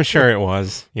 I'm sure it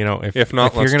was. If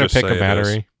not, if you're going to pick a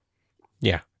battery,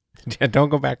 don't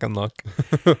go back and look.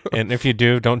 And if you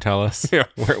do, don't tell us. Yeah.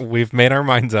 We've made our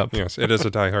minds up. Yes, it is a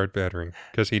Die Hard battery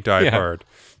because he died hard.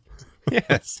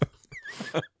 Yes.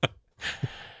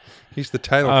 He's the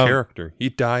title character. He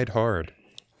died hard.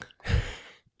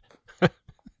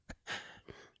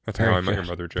 That's how I met your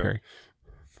mother, Joe.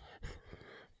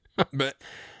 But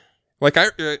like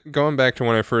going back to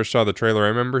when I first saw the trailer, I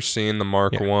remember seeing the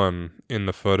Mark 1 in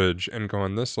the footage and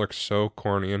going, "This looks so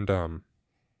corny and dumb."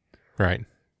 Right.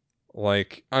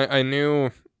 Like I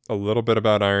knew a little bit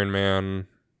about Iron Man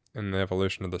and the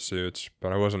evolution of the suits,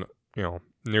 but I wasn't,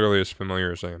 nearly as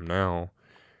familiar as I am now.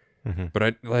 Mm-hmm. But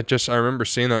I remember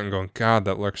seeing that and going, God,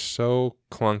 that looks so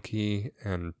clunky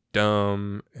and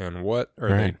dumb. And what are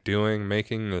they doing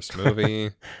making this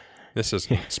movie? This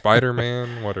isn't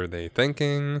Spider-Man. What are they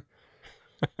thinking?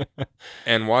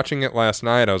 And watching it last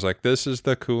night, I was like, this is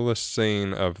the coolest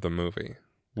scene of the movie.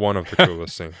 One of the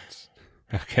coolest scenes.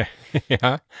 Okay.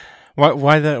 Yeah.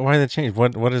 Why the change?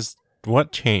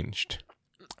 What changed?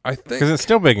 I think because it's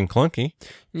still big and clunky.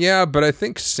 Yeah, but I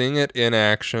think seeing it in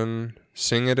action,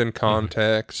 seeing it in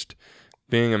context,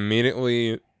 being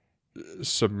immediately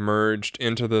submerged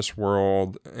into this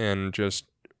world, and just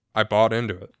I bought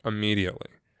into it immediately.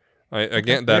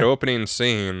 That opening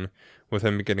scene with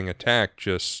him getting attacked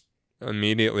just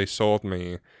immediately sold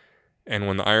me. And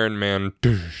when the Iron Man,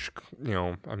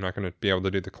 I'm not going to be able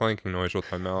to do the clanking noise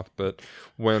with my mouth, but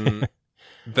when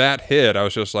that hit, I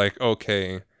was just like,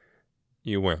 okay,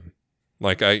 you win.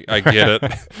 Like, I get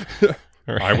it.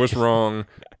 Right. I was wrong.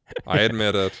 I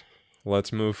admit it.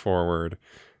 Let's move forward.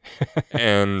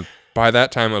 And by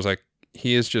that time, I was like,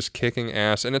 he is just kicking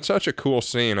ass. And it's such a cool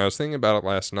scene. I was thinking about it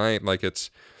last night. Like, it's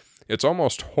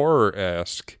almost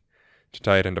horror-esque, to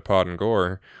tie it into Pod and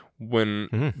Gore,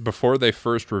 when before they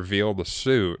first reveal the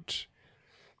suit.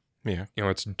 Yeah.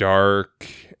 It's dark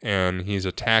and he's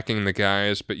attacking the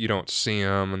guys, but you don't see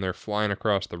him, and they're flying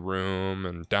across the room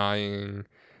and dying.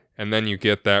 And then you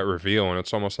get that reveal, and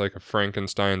it's almost like a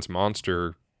Frankenstein's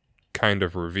monster kind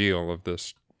of reveal of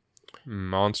this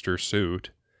monster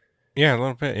suit. Yeah, a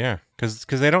little bit, yeah. Because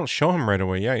they don't show him right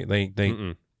away. Yeah,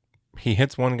 he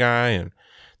hits one guy and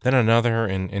then another,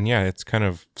 and yeah, it's kind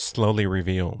of slowly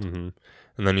revealed. Mm-hmm.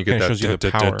 And then you get that shows you the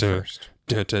power first.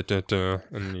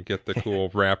 And you get the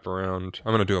cool wrap around.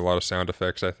 I'm gonna do a lot of sound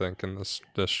effects, I think, in this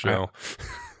show.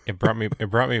 It brought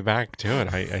me back to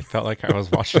it. I felt like I was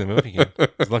watching the movie again. I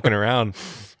was looking around.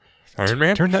 Iron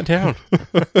Man? Turn that down.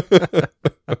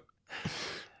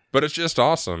 But it's just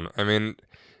awesome. I mean,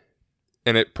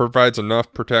 and it provides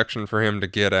enough protection for him to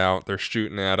get out. They're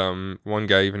shooting at him. One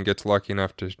guy even gets lucky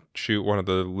enough to shoot one of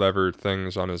the levered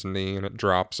things on his knee, and it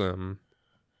drops him.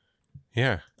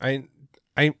 Yeah, I'm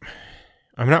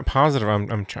not positive.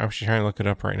 I'm actually trying to look it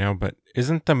up right now. But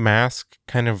isn't the mask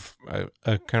kind of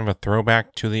a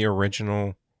throwback to the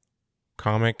original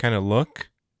comic kind of look?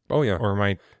 Oh yeah, or am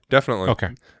I definitely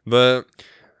okay? The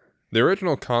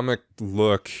original comic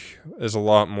look is a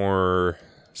lot more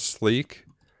sleek.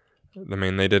 I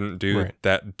mean, they didn't do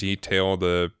that detailed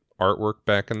artwork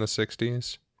back in the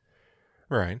 60s.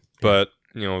 Right. But,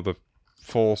 the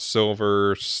full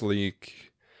silver,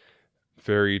 sleek,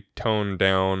 very toned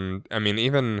down. I mean,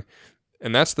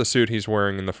 and that's the suit he's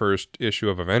wearing in the first issue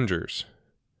of Avengers.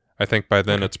 I think by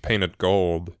then it's painted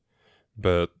gold,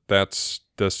 but that's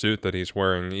the suit that he's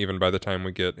wearing even by the time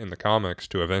we get in the comics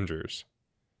to Avengers.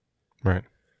 Right.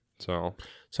 So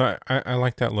I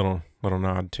like that little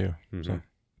nod too. Mm-hmm. So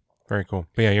very cool.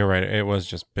 But yeah, you're right. It was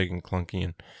just big and clunky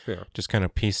and just kind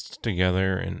of pieced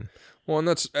together. And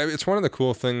it's one of the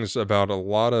cool things about a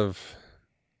lot of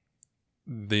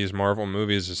these Marvel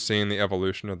movies is seeing the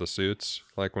evolution of the suits.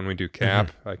 Like when we do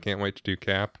Cap, I can't wait to do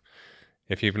Cap.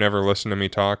 If you've never listened to me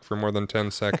talk for more than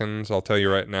 10 seconds, I'll tell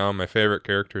you right now, my favorite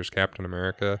character is Captain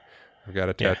America. I've got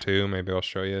a tattoo. Maybe I'll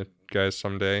show you guys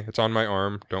someday. It's on my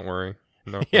arm. Don't worry.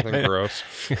 Nothing gross.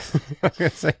 I was gonna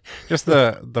say, just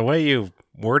the way you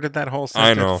worded that whole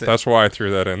sentence. I know. That's why I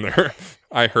threw that in there.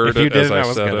 I heard it as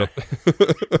I said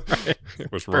it.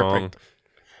 It was wrong.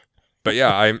 But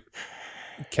yeah,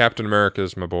 Captain America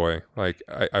is my boy. Like,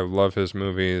 I love his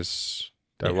movies.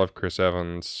 I love Chris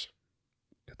Evans.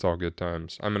 It's all good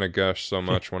times. I'm going to gush so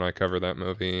much when I cover that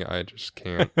movie. I just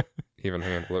can't even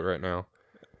handle it right now.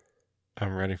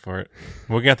 I'm ready for it.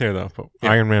 We'll get there, though. But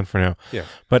Iron Man for now. Yeah.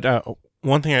 But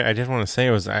one thing I did want to say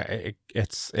was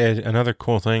it's another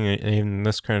cool thing, and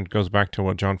this kind of goes back to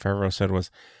what Jon Favreau said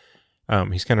was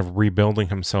he's kind of rebuilding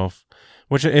himself,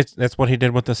 which that's what he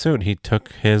did with the suit. He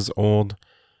took his old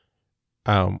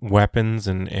weapons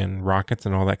and rockets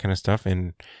and all that kind of stuff,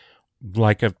 and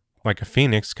like a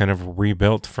phoenix, kind of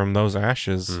rebuilt from those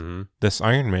ashes this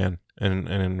Iron Man,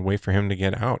 and wait for him to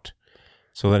get out,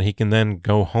 so that he can then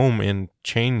go home and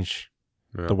change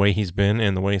the way he's been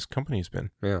and the way his company's been.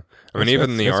 Yeah, I mean,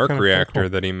 even the arc reactor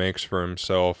that he makes for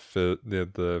himself,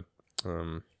 the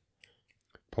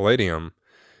palladium,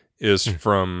 is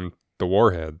from the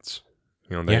warheads.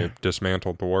 They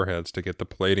dismantled the warheads to get the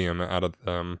palladium out of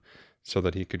them. so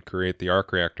that he could create the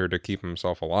arc reactor to keep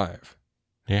himself alive.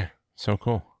 Yeah, so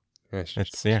cool.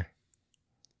 Yeah,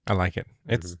 I like it.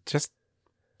 It's just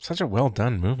such a well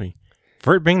done movie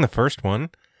for it being the first one.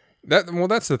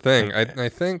 That's the thing. I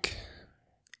think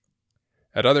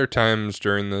at other times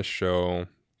during this show,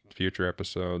 future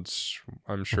episodes,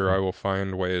 I'm sure I will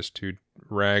find ways to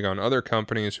rag on other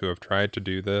companies who have tried to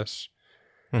do this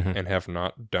and have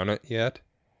not done it yet.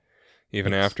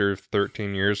 Even after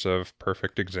 13 years of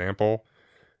perfect example.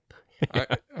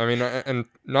 I mean, and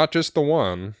not just the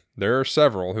one. There are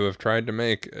several who have tried to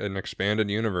make an expanded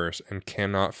universe and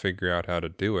cannot figure out how to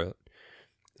do it.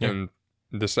 Yeah. And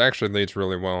this actually leads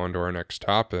really well into our next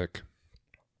topic.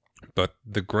 But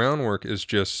the groundwork is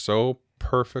just so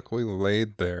perfectly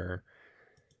laid there.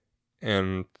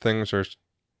 And things are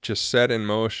just set in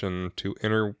motion to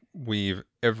interweave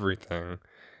everything.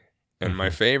 And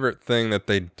my favorite thing that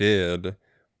they did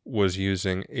was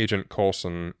using Agent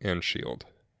Coulson and S.H.I.E.L.D.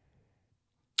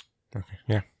 Okay,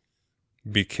 yeah.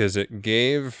 Because it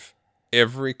gave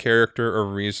every character a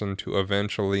reason to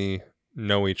eventually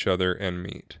know each other and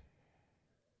meet.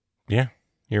 Yeah,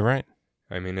 you're right.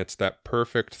 I mean, it's that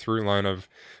perfect through line of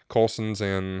Coulson's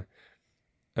in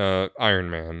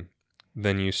Iron Man.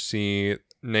 Then you see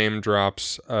name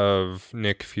drops of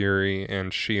Nick Fury and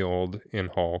S.H.I.E.L.D. in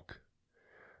Hulk.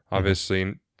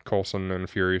 Obviously, Coulson and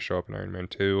Fury show up in Iron Man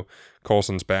 2.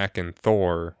 Coulson's back in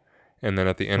Thor. And then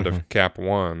at the end of Cap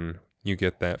 1, you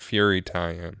get that Fury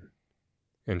tie-in.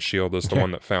 And S.H.I.E.L.D. is the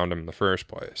one that found him in the first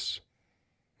place.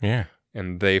 Yeah.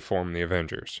 And they form the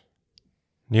Avengers.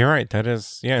 You're right. That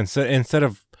is... Yeah, instead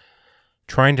of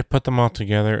trying to put them all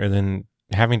together and then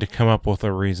having to come up with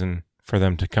a reason for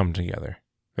them to come together.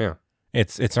 Yeah.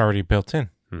 It's already built in.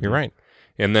 You're right.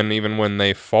 And then even when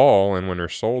they fall in Winter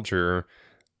Soldier...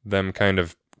 them kind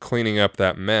of cleaning up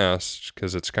that mess,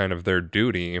 because it's kind of their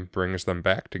duty, brings them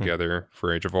back together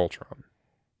for Age of Ultron.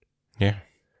 Yeah.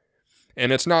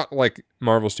 And it's not like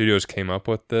Marvel Studios came up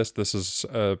with this. This is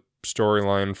a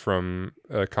storyline from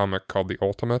a comic called The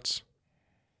Ultimates.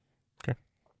 Okay.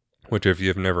 Which, if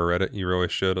you've never read it, you really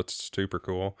should. It's super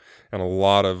cool. And a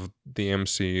lot of the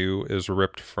MCU is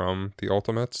ripped from The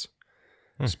Ultimates,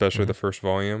 especially the first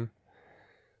volume.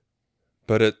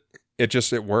 But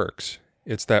it works.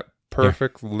 It's that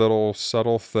perfect little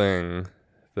subtle thing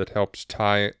that helps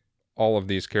tie all of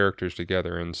these characters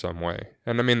together in some way.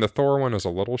 And I mean, the Thor one is a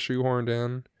little shoehorned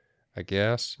in, I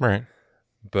guess. Right.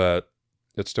 But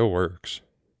it still works.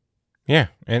 Yeah.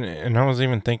 And I was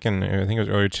even thinking, I think it was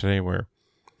earlier today, where,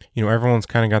 everyone's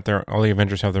kind of got all the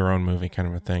Avengers have their own movie kind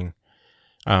of a thing.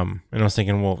 And I was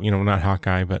thinking, well, not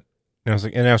Hawkeye, but I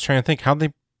was trying to think, how'd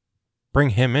they bring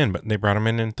him in? But they brought him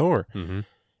in Thor. Mm-hmm.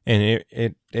 And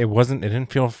it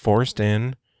didn't feel forced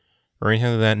in or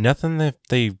anything like that. Nothing that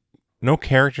no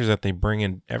characters that they bring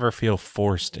in ever feel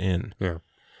forced in. Yeah.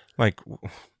 Like,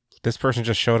 this person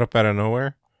just showed up out of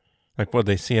nowhere. Like, what,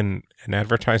 they see an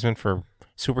advertisement for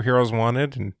Superheroes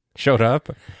Wanted and showed up?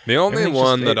 The only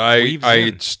one that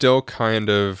I still kind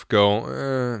of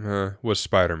go, was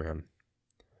Spider-Man.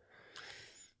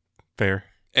 Fair.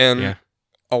 And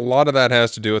a lot of that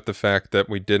has to do with the fact that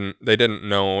they didn't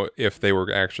know if they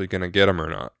were actually going to get him or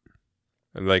not.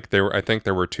 Like, I think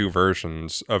there were two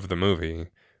versions of the movie,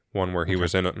 one where he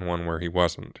was in it and one where he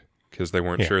wasn't, because they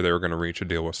weren't sure they were going to reach a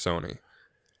deal with Sony.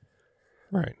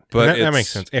 Right. But that makes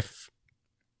sense.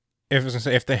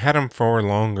 If they had him for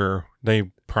longer,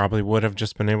 they probably would have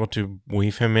just been able to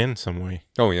weave him in some way.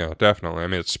 Oh yeah, definitely. I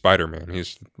mean, it's Spider-Man.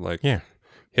 He's like, him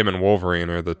and Wolverine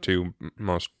are the two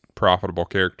most profitable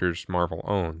characters Marvel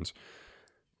owns.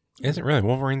 Is it really?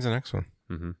 Wolverine's the next one.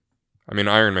 Mm-hmm. I mean,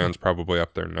 Iron Man's probably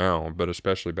up there now, but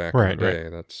especially back in the day,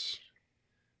 that's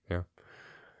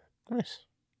nice.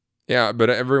 Yeah, but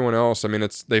everyone else, I mean,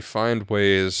 they find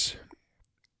ways,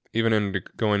 even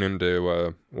going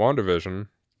into WandaVision,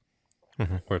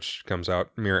 which comes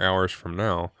out mere hours from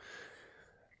now.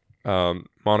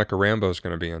 Monica Rambeau's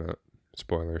going to be in it.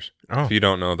 Spoilers. Oh. If you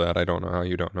don't know that, I don't know how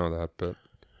you don't know that, but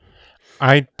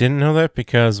I didn't know that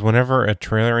because whenever a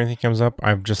trailer or anything comes up,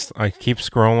 I keep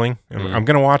scrolling. And I'm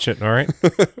gonna watch it. All right.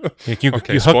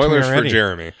 You spoilers for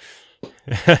Jeremy.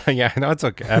 Yeah, no, it's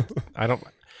okay. I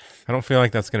don't feel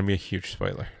like that's gonna be a huge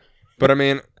spoiler. But I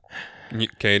mean,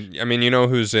 okay. I mean, you know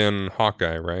who's in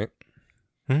Hawkeye, right?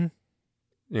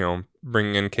 Mm-hmm.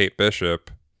 Bringing in Kate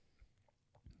Bishop.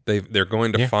 They're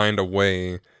going to find a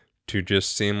way to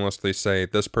just seamlessly say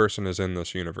this person is in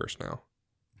this universe now.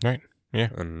 Right. Yeah.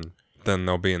 And then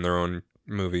they'll be in their own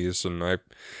movies. And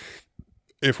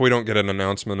if we don't get an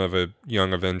announcement of a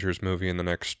Young Avengers movie in the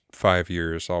next 5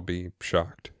 years, I'll be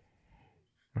shocked.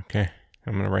 Okay.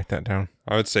 I'm going to write that down.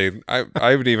 I would say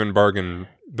I would even bargain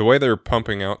the way they're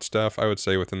pumping out stuff. I would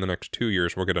say within the next 2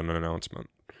 years we'll get an announcement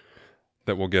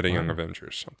that we'll get a Young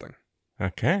Avengers something.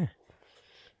 Okay.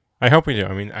 I hope we do.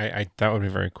 I mean, I that would be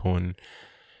very cool, and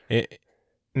it's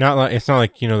not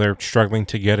like they're struggling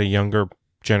to get a younger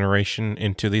generation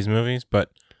into these movies,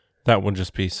 but that would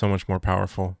just be so much more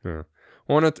powerful. Yeah.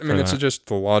 Well, it's just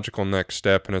the logical next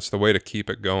step, and it's the way to keep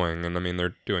it going. And I mean,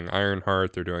 they're doing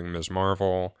Ironheart, they're doing Ms.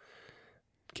 Marvel,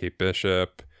 Kate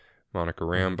Bishop, Monica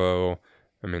Rambeau.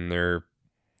 I mean, they're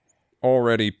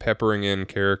already peppering in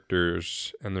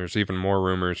characters, and there's even more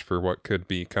rumors for what could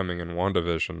be coming in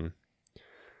WandaVision.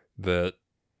 That,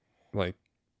 like,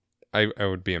 I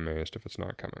would be amazed if it's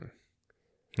not coming.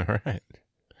 All right.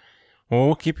 Well,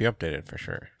 we'll keep you updated for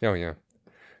sure. Oh, yeah.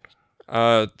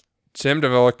 Sam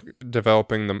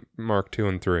developing the Mark II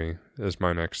and 3 is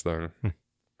my next thing.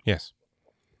 Yes.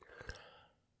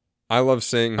 I love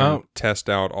seeing him test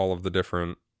out all of the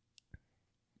different...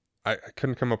 I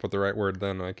couldn't come up with the right word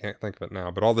then. I can't think of it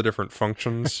now. But all the different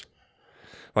functions.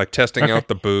 Like testing out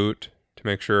the boot to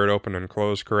make sure it opened and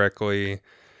closed correctly.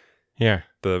 Yeah.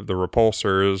 The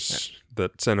repulsors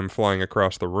that sent him flying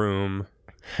across the room.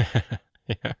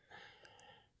 Yeah.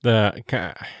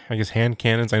 I guess hand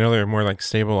cannons. I know they're more like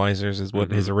stabilizers is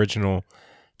what his original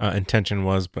intention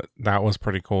was, but that was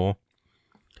pretty cool.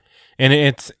 And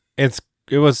it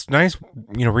was nice,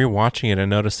 rewatching it and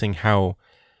noticing how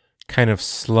kind of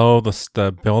slow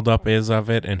the build up is of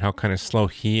it, and how kind of slow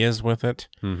he is with it,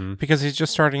 because he's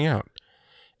just starting out.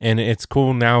 And it's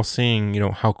cool now seeing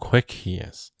how quick he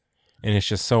is, and it's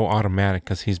just so automatic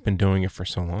because he's been doing it for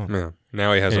so long. Yeah.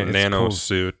 Now he has a nano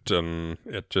suit, and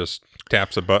it just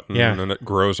taps a button, and it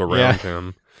grows around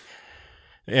him.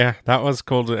 Yeah, that was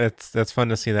cool. That's fun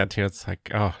to see that too. It's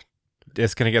like, oh,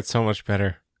 it's gonna get so much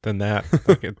better than that.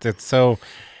 Like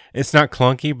it's not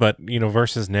clunky, but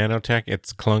versus nanotech,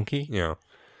 it's clunky. Yeah,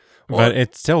 but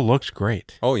it still looks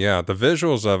great. Oh yeah, the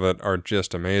visuals of it are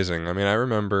just amazing. I mean, I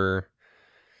remember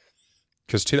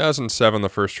because 2007, the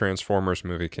first Transformers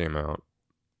movie came out.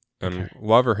 And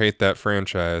love or hate that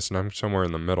franchise, and I'm somewhere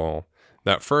in the middle.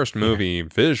 That first movie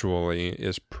visually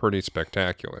is pretty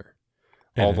spectacular.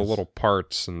 All the little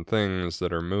parts and things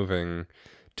that are moving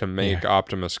to make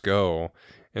Optimus go,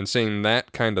 and seeing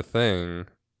that kind of thing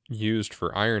used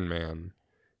for Iron Man,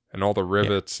 and all the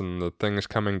rivets and the things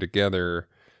coming together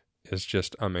is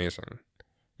just amazing.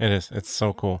 It is. It's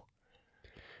so cool.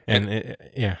 And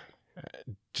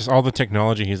just all the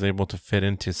technology he's able to fit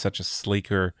into such a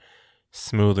sleeker,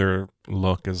 smoother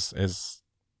look is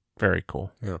very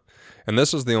cool. Yeah. And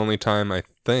this is the only time I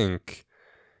think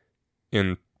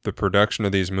in the production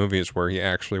of these movies where he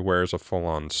actually wears a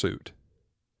full-on suit.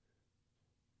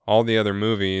 All the other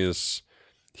movies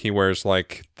he wears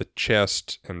like the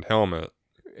chest and helmet,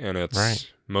 and it's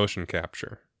motion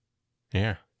capture.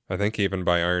 Yeah. I think even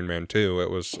by Iron Man 2 it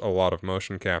was a lot of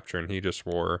motion capture, and he just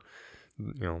wore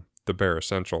the bare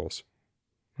essentials.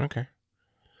 Okay.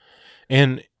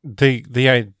 And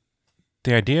the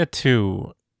idea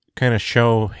to kind of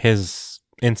show his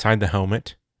inside the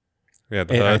helmet. Yeah,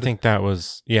 the HUD. I think that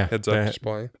was heads up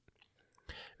display.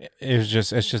 It's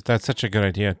just that's such a good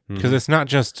idea, because it's not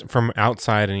just from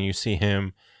outside and you see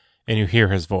him and you hear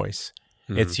his voice.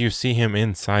 It's you see him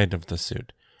inside of the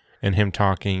suit and him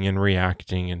talking and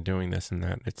reacting and doing this and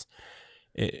that.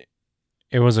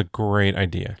 It was a great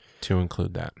idea to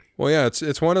include that. Well, yeah,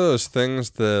 it's one of those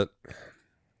things that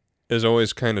is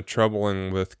always kind of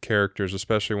troubling with characters,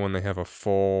 especially when they have a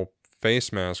full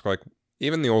face mask. Like,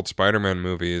 even the old Spider-Man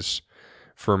movies,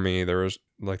 for me, there was,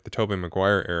 like, the Tobey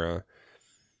Maguire era,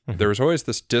 there was always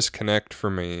this disconnect for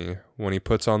me when he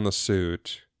puts on the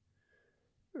suit,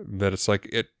 that it's like,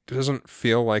 it doesn't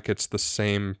feel like it's the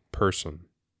same person.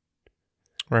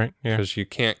 Right, yeah. Because you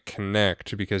can't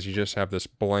connect, because you just have this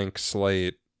blank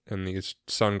slate and these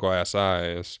sunglass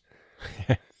eyes.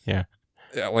 Yeah.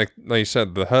 Yeah, like you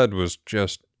said, the HUD was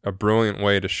just a brilliant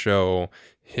way to show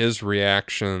his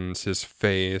reactions. His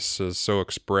face is so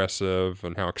expressive,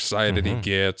 and how excited he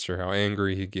gets or how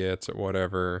angry he gets at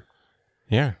whatever.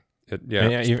 Yeah.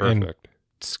 It's perfect.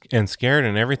 And scared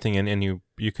and everything, and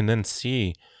you can then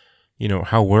see,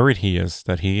 how worried he is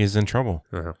that he is in trouble,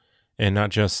 and not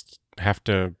just have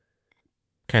to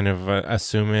kind of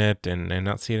assume it and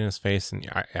not see it in his face. And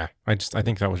I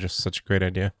think that was just such a great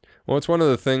idea. Well, it's one of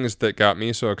the things that got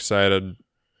me so excited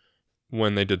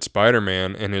when they did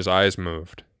Spider-Man and his eyes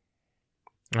moved.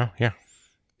 Oh, yeah.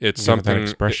 It's something, that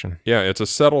expression. It's a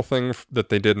subtle thing that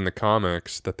they did in the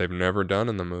comics that they've never done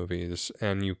in the movies.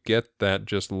 And you get that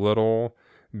just little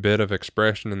bit of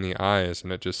expression in the eyes,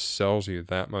 and it just sells you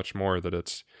that much more that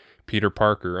it's Peter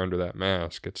Parker under that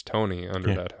mask. It's Tony under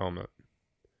Yeah. that helmet.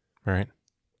 Right.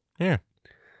 Yeah.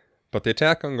 But the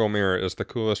attack on Gulmira is the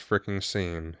coolest freaking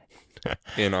scene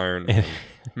in Iron Man.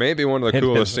 Maybe one of the It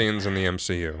coolest is. scenes in the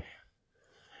MCU.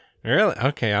 Really?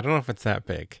 Okay, I don't know if it's that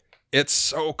big. It's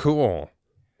so cool.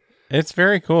 It's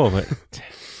very cool, but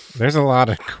there's a lot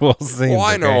of cool scenes. Well,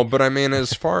 I know, okay? but I mean,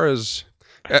 as far as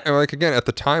like again, at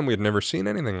the time we'd never seen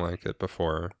anything like it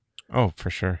before, Oh, for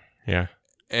sure. Yeah.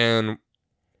 and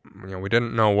we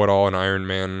didn't know what all an Iron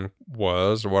Man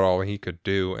was or what all he could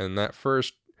do. And that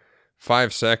first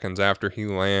 5 seconds after he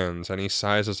lands and he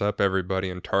sizes up everybody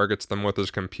and targets them with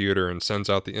his computer and sends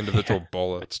out the individual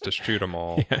bullets to shoot them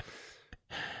all. Yeah.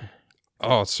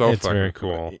 Oh, it's so It's fucking very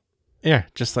cool. Yeah,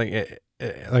 just like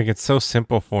like it's so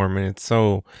simple for him and it's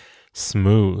so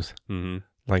smooth. Hmm.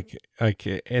 Like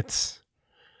it's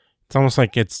almost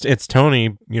like it's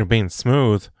Tony, being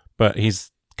smooth, but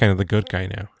he's kind of the good guy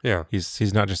now. Yeah.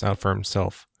 He's not just out for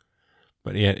himself.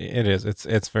 But yeah, it is.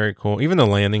 It's very cool. Even the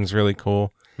landing's really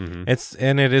cool. Hmm.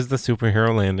 It is the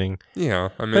superhero landing. Yeah.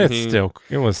 I mean, But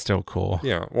it was still cool.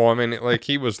 Yeah. Well, I mean, like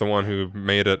he was the one who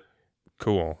made it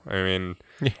cool. I mean,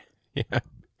 Yeah.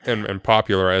 and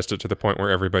popularized it to the point where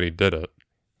everybody did it.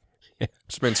 Yeah.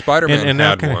 I mean, Spider-Man And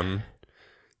now had kinda- one,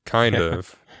 kind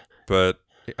of, but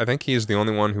I think he's the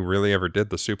only one who really ever did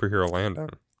the superhero landing.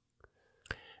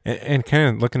 And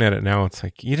kind of looking at it now, it's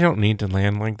like you don't need to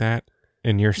land like that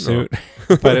in your suit,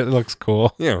 but it looks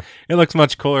cool. Yeah. It looks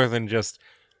much cooler than just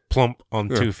plump on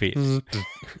Yeah. 2 feet.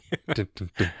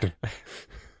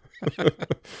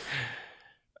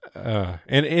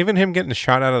 And even him getting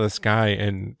shot out of the sky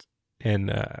and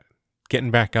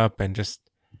getting back up and just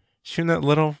shooting that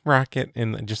little rocket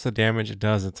and just the damage it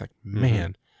does, it's like,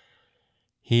 man,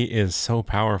 he is so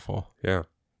powerful. Yeah.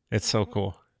 It's so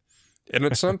cool. And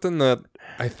it's something that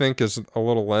I think is a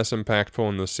little less impactful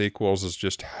in the sequels is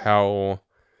just how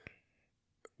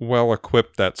well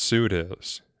equipped that suit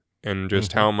is and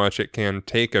just how much it can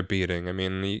take a beating. I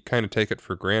mean, you kind of take it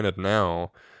for granted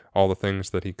now, all the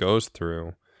things that he goes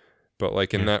through. But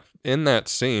like in that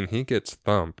scene, he gets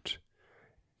thumped.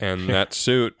 And that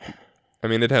suit, I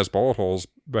mean, it has bullet holes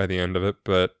by the end of it,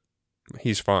 but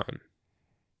he's fine.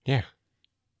 Yeah.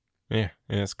 Yeah,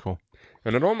 it's cool.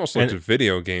 And it almost looks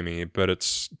video gamey, but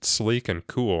it's sleek and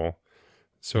cool.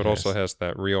 So it also has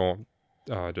that real.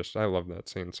 I love that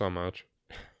scene so much.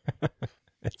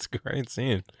 It's a great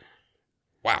scene.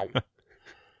 Wow.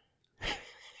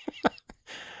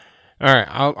 All right,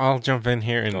 I'll jump in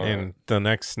here, and the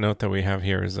next note that we have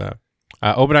here is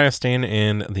Obadiah Stane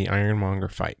in the Ironmonger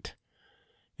fight.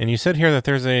 And you said here that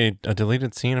there's a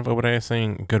deleted scene of Obadiah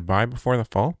saying goodbye before the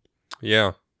fall.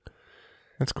 Yeah.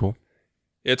 That's cool.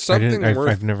 It's something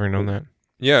I've never known that.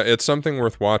 Yeah, it's something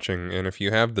worth watching, and if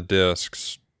you have the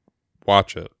discs,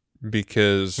 watch it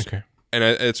because. Okay. And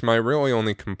it's my really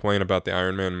only complaint about the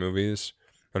Iron Man movies,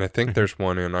 and I think there's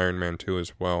one in Iron Man 2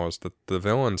 as well, is that the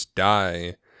villains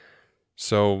die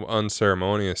so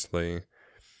unceremoniously,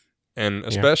 and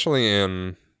especially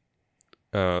in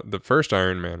the first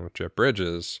Iron Man with Jeff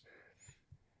Bridges,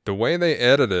 the way they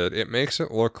edit it, it makes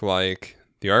it look like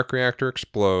the arc reactor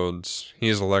explodes,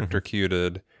 he's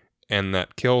electrocuted, and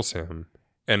that kills him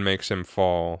and makes him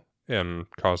fall and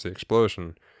cause the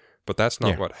explosion. But that's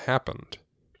not what happened.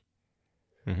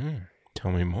 Mm-hmm.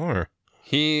 Tell me more.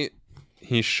 He's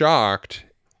shocked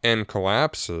and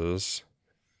collapses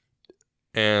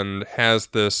and has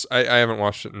this... I haven't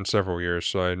watched it in several years,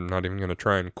 so I'm not even going to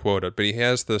try and quote it, but he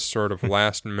has this sort of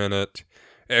last-minute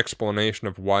explanation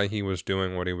of why he was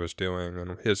doing what he was doing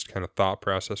and his kind of thought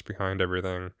process behind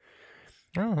everything.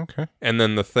 Oh, okay. And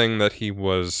then the thing that he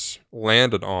was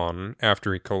landed on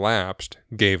after he collapsed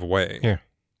gave way. Yeah.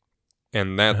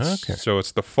 And that's so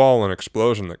it's the fall and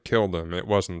explosion that killed him. It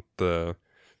wasn't the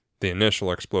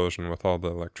initial explosion with all the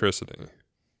electricity.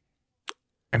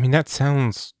 I mean, that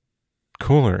sounds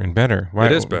cooler and better. Why,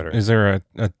 it is better. Is there a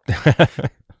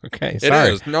okay, It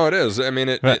sorry. is. No, it is. I mean,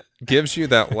 it gives you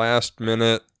that last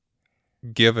minute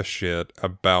give a shit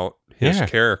about his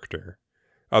character.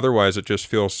 Otherwise, it just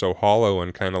feels so hollow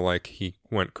and kind of like he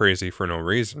went crazy for no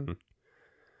reason.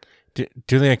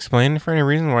 Do they explain for any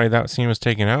reason why that scene was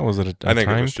taken out? Was it a I think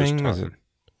time it was thing? just time.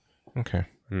 Okay.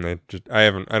 And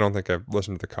I don't think I've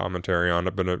listened to the commentary on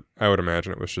it, but I would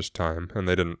imagine it was just time, and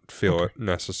they didn't feel it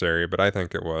necessary, but I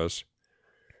think it was.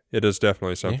 It is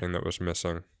definitely something that was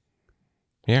missing.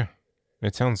 Yeah.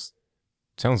 It sounds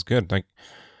good. Like,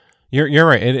 you're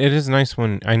right. It is nice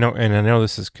when, I know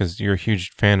this is because you're a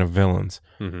huge fan of villains,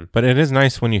 but it is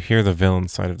nice when you hear the villain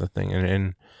side of the thing,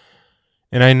 and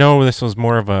I know this was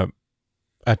more of a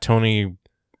Tony,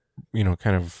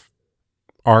 kind of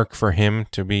arc for him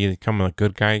to become a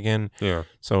good guy again. Yeah.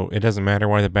 So it doesn't matter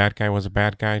why the bad guy was a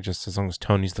bad guy, just as long as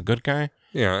Tony's the good guy.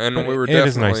 Yeah, and But we were it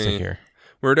is nice to definitely hear.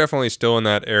 we were definitely still in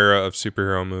that era of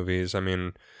superhero movies. I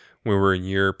mean, we were a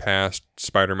year past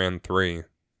Spider-Man 3,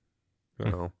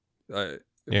 Yeah.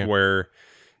 where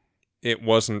it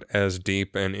wasn't as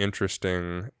deep and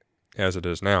interesting as it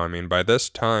is now. I mean, by this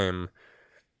time,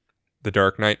 The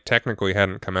Dark Knight technically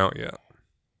hadn't come out yet.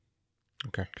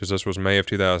 Okay. Because this was May of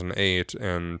 2008,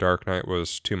 and Dark Knight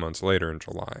was 2 months later in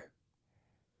July.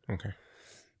 Okay.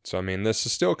 So, I mean, this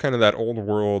is still kind of that old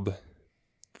world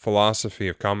philosophy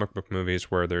of comic book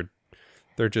movies where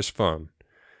they're just fun.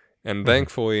 And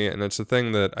thankfully, and it's the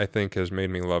thing that I think has made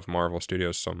me love Marvel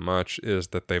Studios so much, is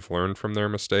that they've learned from their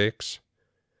mistakes.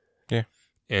 Yeah.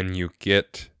 And you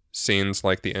get scenes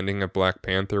like the ending of Black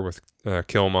Panther with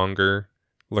Killmonger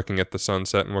looking at the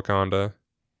sunset in Wakanda,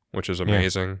 which is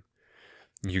amazing.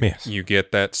 You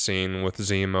get that scene with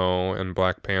Zemo and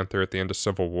Black Panther at the end of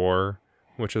Civil War,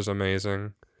 which is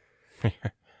amazing.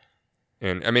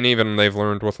 And I mean, even they've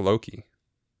learned with Loki.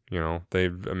 They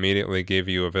immediately gave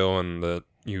you a villain that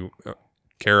you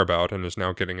care about and is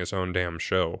now getting his own damn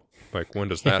show. Like, when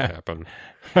does that happen?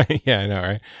 Yeah, I know,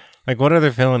 right? Like, what other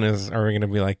villain are we going to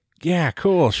be like, yeah,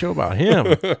 cool, show about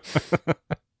him?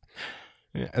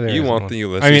 You want the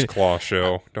Ulysses Claw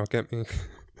show, don't get me.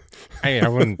 I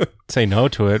wouldn't say no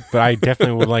to it, but I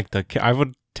definitely would like I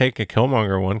would take a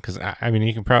Killmonger one, because, I mean,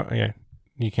 you can probably,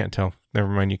 you can't tell. Never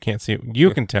mind, you can't see it.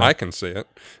 You can tell. I can see it.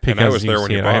 And I was there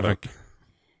when you bought it.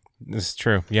 This is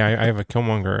true. Yeah, I have a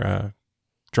Killmonger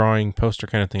drawing poster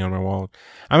kind of thing on my wall.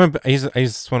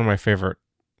 He's one of my favorite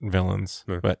villains.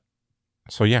 Yeah. But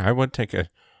so yeah, I'd take a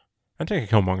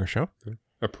Killmonger show.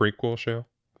 A prequel show?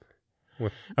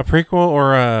 A prequel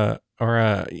or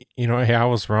hey, I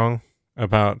was wrong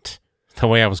about the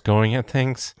way I was going at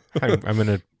things. I'm going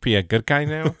to be a good guy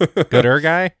now. Gooder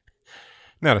guy.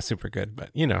 Not a super good, but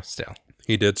still.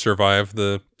 He did survive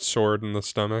the sword in the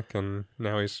stomach, and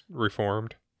now he's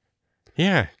reformed.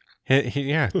 Yeah.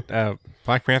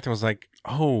 Black Panther was like,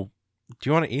 "Oh, do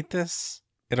you want to eat this?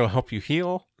 It'll help you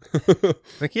heal."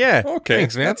 Like, yeah. Okay,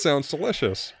 thanks, man. That sounds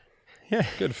delicious. Yeah.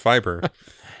 Good fiber.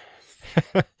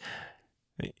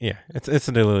 Yeah, it's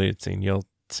a deleted scene. You'll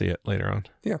see it later on.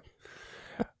 Yeah.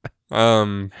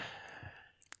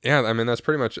 Yeah, I mean, that's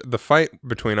pretty much the fight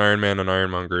between Iron Man and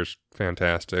Ironmonger is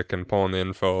fantastic, and pulling the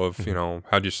info of,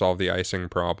 how'd you solve the icing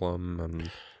problem, and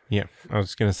yeah, I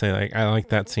was gonna say, like, I like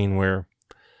that scene where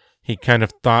he kind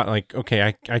of thought, like,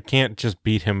 okay, I can't just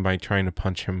beat him by trying to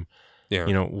punch him. Yeah.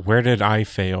 Where did I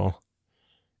fail?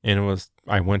 And it was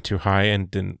I went too high and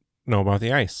didn't know about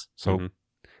the ice. So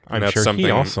I'm sure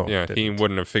he also didn't. He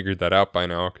wouldn't have figured that out by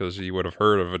now, because he would have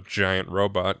heard of a giant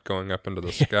robot going up into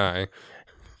the sky.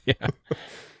 Yeah.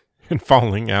 And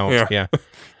falling out. Yeah.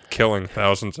 Killing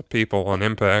thousands of people on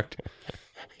impact.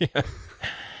 Yeah.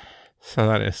 So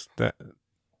that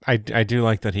I do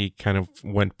like that he kind of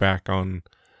went back on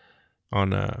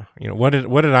what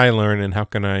did I learn, and how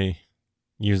can I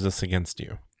use this against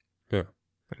you? Yeah.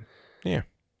 Yeah.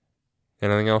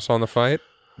 Anything else on the fight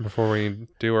before we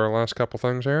do our last couple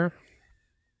things here?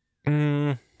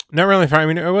 Not really. I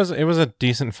mean, it was a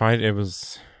decent fight. It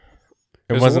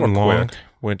wasn't long, quick.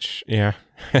 Which, yeah,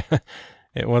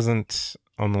 it wasn't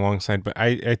on the long side, but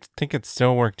I think it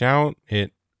still worked out.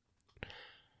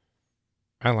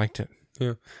 I liked it.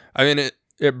 Yeah. I mean,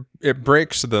 it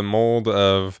breaks the mold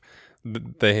of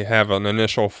they have an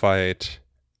initial fight,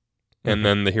 and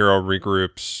then the hero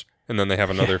regroups, and then they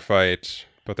have another fight,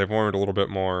 but they've learned a little bit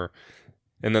more,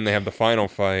 and then they have the final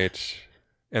fight,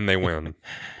 and they win.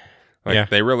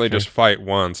 They really just fight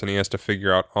once, and he has to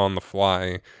figure out on the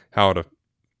fly how to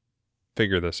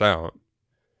figure this out.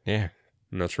 Yeah.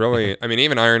 And that's really, I mean,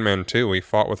 even Iron Man 2, he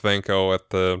fought with Vanko at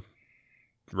the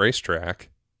racetrack.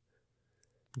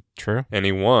 True. And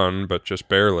he won, but just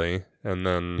barely. And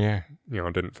then, yeah,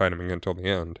 didn't fight him again until the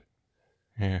end.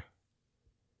 Yeah.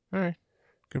 All right.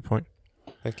 Good point.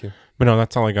 Thank you. But no,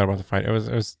 that's all I got about the fight. It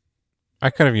was I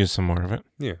could have used some more of it.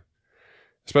 Yeah.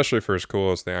 Especially for as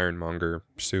cool as the Ironmonger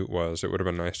suit was. It would have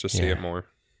been nice to see it more.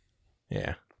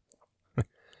 Yeah.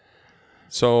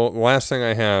 So, last thing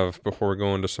I have before we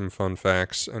go into some fun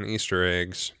facts and Easter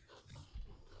eggs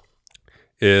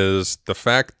is the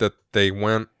fact that they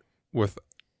went with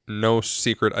no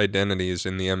secret identities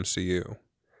in the MCU.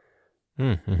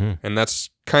 Mm-hmm. And that's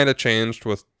kind of changed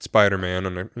with Spider-Man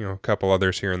and a couple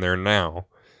others here and there now.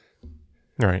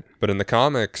 Right. But in the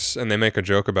comics, and they make a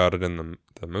joke about it in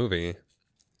the movie,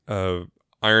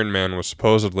 Iron Man was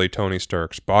supposedly Tony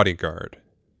Stark's bodyguard.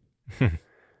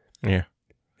 Yeah.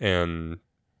 And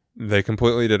they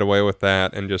completely did away with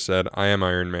that and just said, I am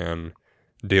Iron Man.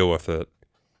 deal with it.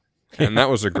 And that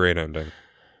was a great ending.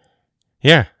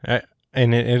 Yeah,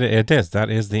 and it is. That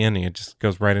is the ending. It just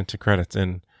goes right into credits,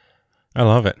 and I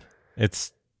love it.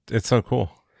 It's so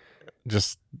cool.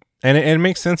 Just and it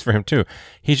makes sense for him too.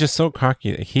 He's just so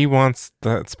cocky. He wants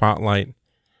the spotlight.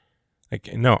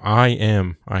 Like, no, I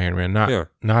am Iron Man.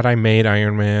 Not I made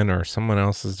Iron Man or someone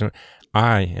else is doing.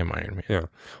 I am Iron Man. Yeah.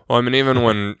 Well, I mean, even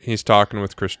when he's talking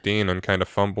with Christine and kind of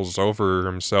fumbles over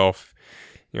himself,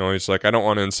 he's like, I don't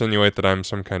want to insinuate that I'm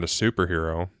some kind of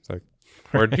superhero. It's like,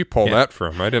 where did you pull that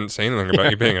from? I didn't say anything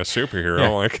about you being a superhero. Yeah.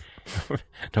 Like,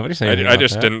 nobody said anything. I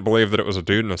just didn't believe that it was a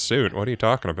dude in a suit. What are you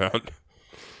talking about?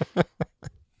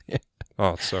 Yeah.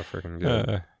 Oh, it's so freaking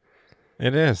good.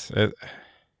 It is.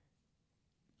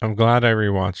 I'm glad I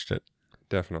rewatched it.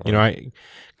 Definitely.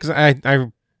 Because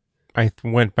I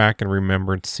went back and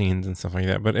remembered scenes and stuff like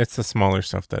that, but it's the smaller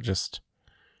stuff that just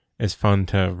is fun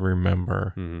to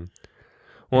remember. Mm-hmm.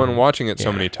 Well, and watching it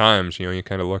so many times, you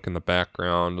kind of look in the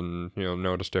background and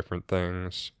notice different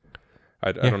things.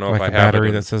 I don't know if I have a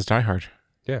battery that says Die Hard.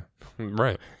 Yeah,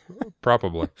 right.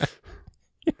 Probably.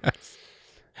 Yes.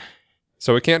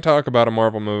 So we can't talk about a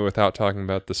Marvel movie without talking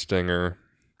about the Stinger,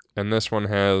 and this one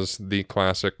has the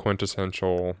classic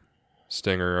quintessential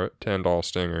Stinger to end all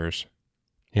Stingers.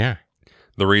 Yeah.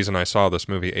 The reason I saw this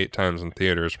movie 8 times in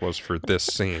theaters was for this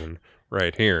scene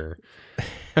right here.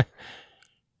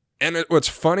 And what's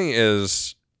funny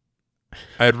is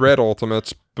I had read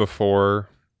Ultimates before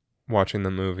watching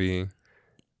the movie,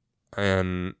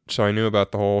 and so I knew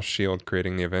about the whole S.H.I.E.L.D.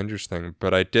 creating the Avengers thing,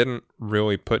 but I didn't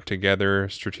really put together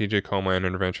Strategic Homeland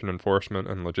Intervention Enforcement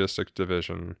and Logistics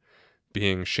Division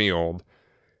being S.H.I.E.L.D.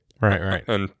 Right.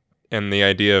 And the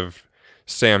idea of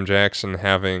Sam Jackson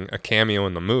having a cameo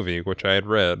in the movie, which I had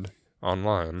read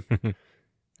online.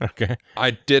 Okay.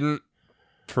 I didn't,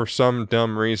 for some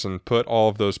dumb reason, put all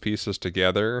of those pieces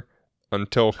together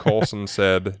until Coulson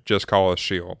said, just call us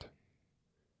S.H.I.E.L.D.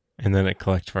 And then it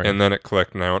clicked for you. And then it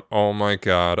clicked, and I went, oh my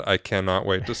God, I cannot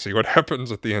wait to see what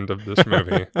happens at the end of this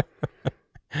movie.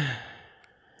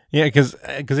 Yeah, because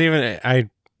even I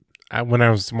when I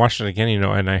was watching it again,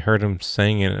 and I heard him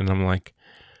saying it, and I'm like,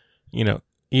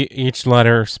 each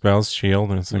letter spells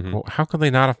S.H.I.E.L.D., and it's like, well, how could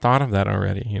they not have thought of that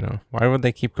already? Why would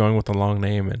they keep going with the long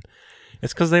name? And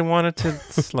it's because they wanted to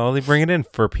slowly bring it in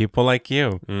for people like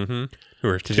you. Mm-hmm. Who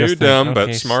are too dumb,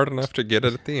 but smart enough to get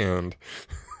it at the end.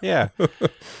 Yeah.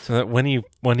 So that when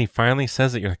he finally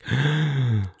says it, you're like,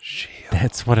 S.H.I.E.L.D.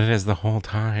 That's what it is the whole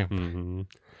time.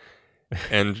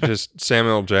 Mm-hmm. And just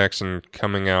Samuel Jackson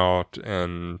coming out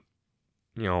and,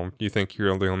 you think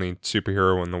you're the only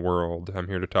superhero in the world. I'm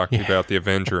here to talk to you about the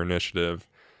Avenger Initiative.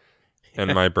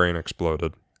 And my brain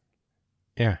exploded.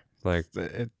 Yeah. Like,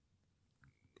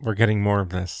 we're getting more of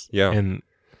this. Yeah. And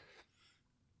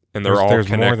they're all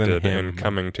connected and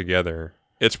coming together.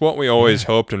 It's what we always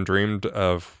hoped and dreamed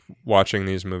of watching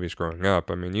these movies growing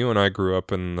up. I mean, you and I grew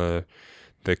up in the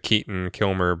Keaton,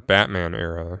 Kilmer, Batman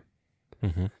era.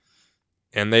 Mm-hmm.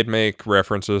 And they'd make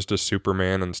references to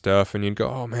Superman and stuff, and you'd go,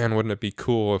 oh man, wouldn't it be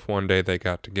cool if one day they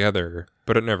got together?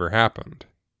 But it never happened.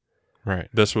 Right.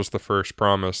 This was the first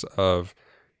promise of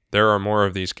there are more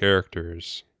of these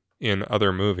characters in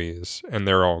other movies, and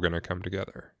they're all going to come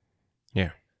together.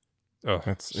 Yeah. Oh,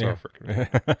 that's so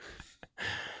freaking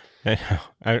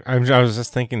I was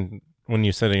just thinking when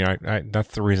you said it,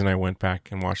 that's the reason I went back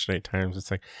and watched it 8 times. It's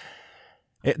like,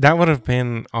 that would have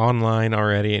been online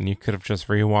already, and you could have just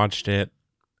rewatched it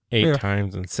 8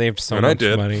 times and saved so much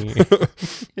money.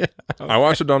 Yeah, okay. I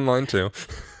watched it online too.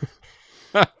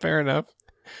 Fair enough.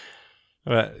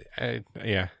 But it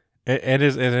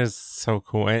is so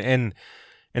cool, and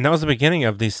that was the beginning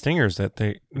of these stingers that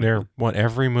they're what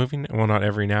every movie, well, not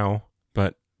every now,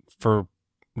 but for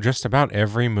just about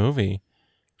every movie,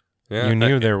 you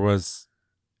knew there was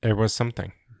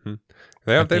something.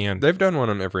 Mm-hmm. They've done one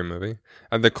in every movie.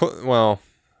 I think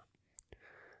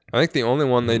the only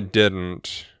one they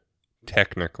didn't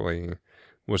technically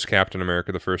was Captain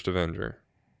America: The First Avenger.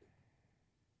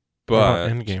 But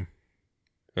Endgame.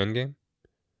 Endgame?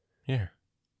 Yeah.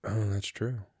 Oh, that's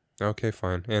true. Okay,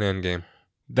 fine. And Endgame.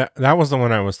 That was the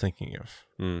one I was thinking of.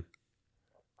 Mm.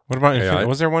 What about Infinity?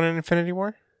 Was there one in Infinity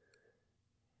War?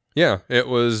 Yeah, it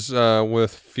was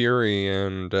with Fury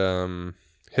and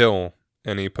Hill,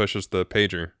 and he pushes the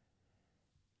pager.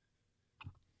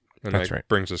 And that's right.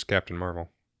 Brings us Captain Marvel.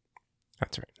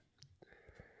 That's right.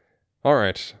 All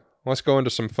right. Let's go into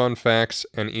some fun facts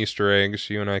and Easter eggs.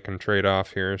 You and I can trade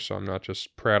off here, so I'm not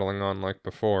just prattling on like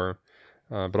before.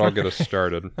 But I'll get us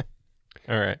started.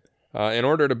 All right. In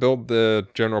order to build the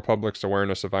general public's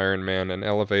awareness of Iron Man and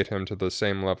elevate him to the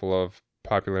same level of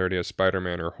popularity as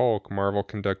Spider-Man or Hulk, Marvel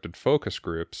conducted focus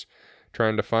groups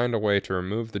trying to find a way to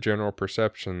remove the general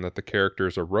perception that the character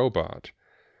is a robot.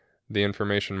 The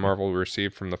information Marvel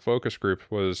received from the focus group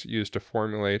was used to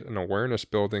formulate an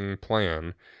awareness-building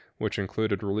plan, which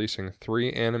included releasing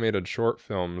 3 animated short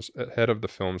films ahead of the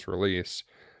film's release.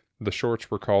 The shorts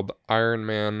were called Iron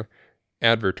Man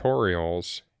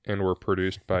Advertorials and were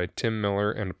produced by Tim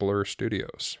Miller and Blur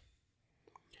Studios.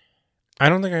 I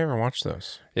don't think I ever watched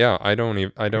those. Yeah, I don't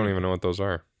even know what those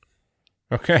are.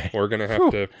 Okay. We're going to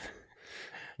have to...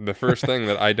 The first thing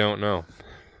that I don't know.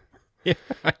 Yeah,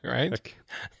 right?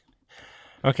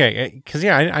 Okay, because,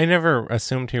 yeah, I never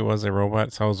assumed he was a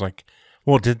robot, so I was like,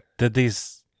 well, did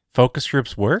these focus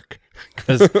groups work?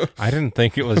 Because I didn't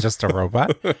think it was just a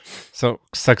robot. So,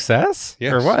 success?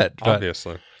 Yes, or what? But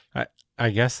obviously. I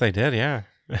guess they did, yeah.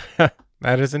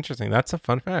 That is interesting. That's a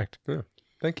fun fact. Yeah,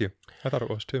 thank you. I thought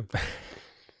it was too.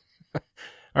 All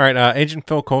right, Agent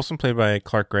Phil Coulson, played by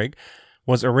Clark Gregg,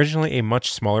 was originally a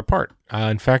much smaller part.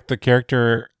 In fact, the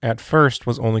character at first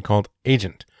was only called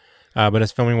Agent. But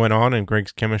as filming went on and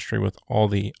Gregg's chemistry with all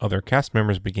the other cast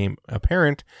members became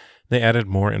apparent, they added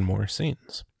more and more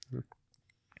scenes.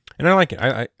 And I like it.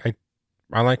 I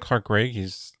like Clark Gregg.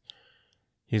 He's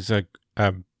a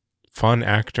fun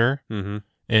actor. Mm-hmm.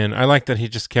 And I like that he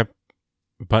just kept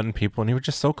butting people, and he was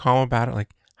just so calm about it.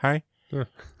 Like, hi, yeah.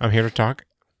 I'm here to talk.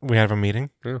 We have a meeting.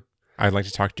 Yeah. I'd like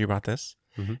to talk to you about this.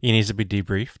 Mm-hmm. He needs to be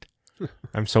debriefed.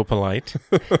 I'm so polite.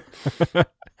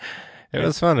 It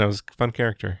was fun. It was a fun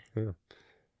character. Yeah.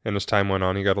 And as time went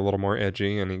on, he got a little more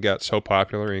edgy, and he got so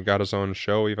popular, he got his own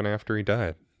show even after he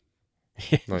died.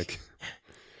 Like,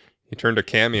 he turned a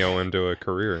cameo into a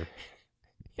career.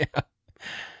 Yeah.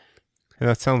 And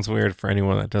that sounds weird for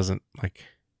anyone that doesn't, like,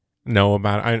 know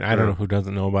about it. I don't know who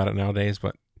doesn't know about it nowadays,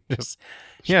 but just...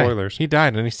 Spoilers. Yeah, he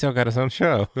died, and he still got his own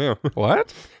show. Yeah.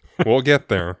 What? We'll get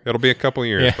there. It'll be a couple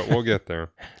years, but we'll get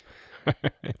there.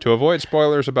 To avoid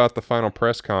spoilers about the final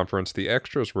press conference, the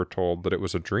extras were told that it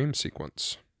was a dream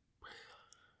sequence.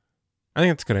 I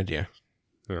think it's a good idea.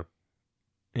 Yeah.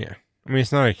 Yeah. I mean,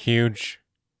 it's not a huge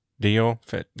deal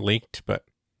if it leaked, but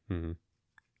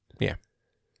yeah.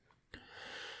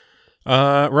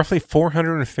 Roughly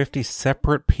 450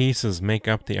 separate pieces make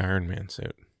up the Iron Man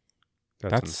suit.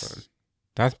 That's insane.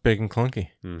 That's big and clunky.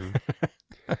 Mm-hmm.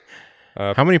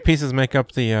 How many pieces make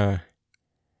up his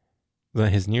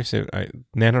new suit?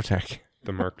 Nanotech.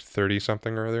 The Mark 30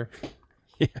 something or other.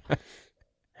 Yeah.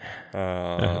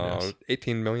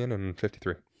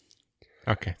 18,053,000.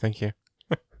 Okay, thank you.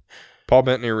 Paul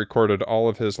Bettany recorded all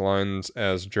of his lines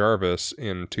as Jarvis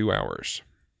in 2 hours.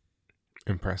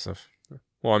 Impressive.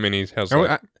 Well, I mean, he has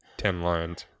 10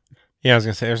 lines. Yeah, I was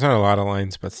going to say, there's not a lot of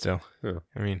lines, but still. Yeah.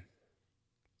 I mean,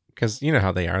 because you know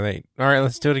how they are. All right,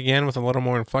 let's do it again with a little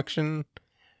more inflection.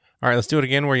 All right, let's do it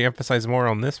again where you emphasize more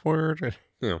on this word.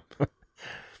 Yeah.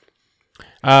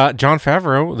 Jon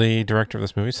Favreau, the director of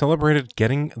this movie, celebrated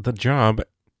getting the job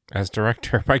as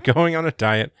director by going on a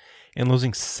diet and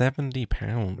losing 70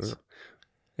 pounds.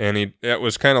 And it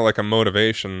was kind of like a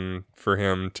motivation for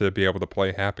him to be able to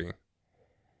play happy.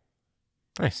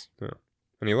 Nice. Yeah.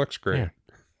 And he looks great. Yeah.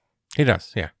 He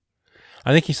does, yeah.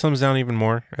 I think he slims down even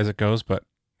more as it goes, but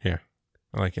yeah,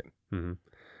 I like it.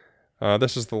 Mm-hmm.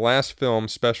 This is the last film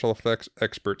special effects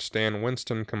expert Stan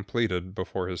Winston completed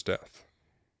before his death.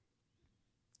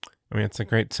 I mean, it's a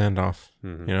great send-off,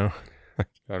 you know?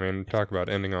 I mean, talk about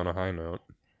ending on a high note.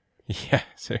 Yeah,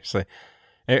 seriously.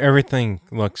 Everything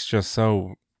looks just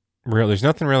so real. There's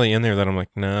nothing really in there that I'm like,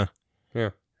 nah.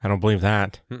 Yeah. I don't believe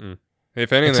that. Mm-mm.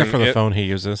 If anything, except for the phone he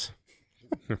uses.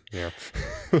 Yeah.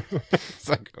 It's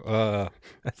like,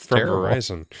 that's from terrible.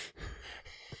 Verizon.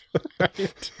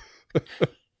 Right.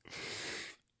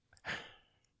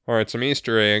 All right, some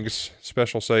Easter eggs.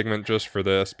 Special segment just for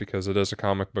this because it is a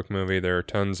comic book movie. There are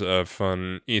tons of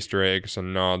fun Easter eggs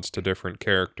and nods to different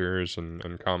characters and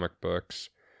comic books.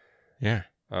 Yeah.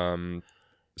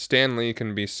 Stan Lee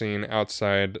can be seen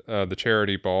outside the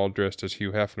charity ball dressed as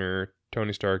Hugh Hefner.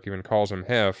 Tony Stark even calls him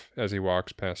Hef as he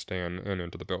walks past Stan and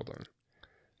into the building.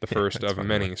 The first of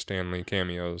many Stan Lee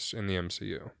cameos in the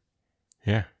MCU.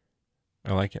 Yeah,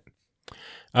 I like it.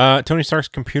 Tony Stark's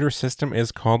computer system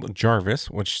is called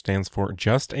Jarvis, which stands for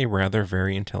Just a Rather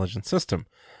Very Intelligent System.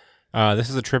 This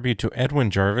is a tribute to Edwin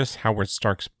Jarvis, Howard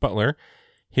Stark's butler.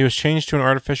 He was changed to an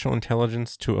artificial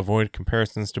intelligence to avoid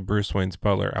comparisons to Bruce Wayne's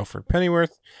butler, Alfred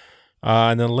Pennyworth.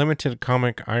 In the limited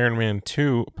comic Iron Man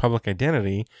 2 Public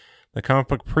Identity, the comic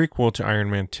book prequel to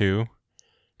Iron Man 2,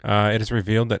 it is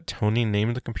revealed that Tony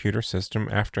named the computer system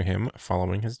after him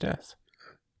following his death.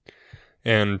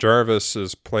 And Jarvis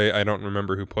is I don't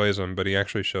remember who plays him, but he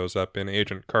actually shows up in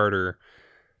Agent Carter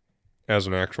as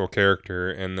an actual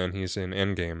character, and then he's in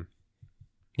Endgame.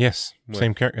 Yes,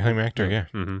 same actor.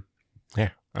 Yeah, yeah,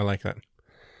 I like that.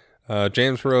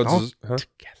 James Rhodes is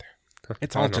together.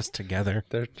 It's all just together.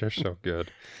 They're so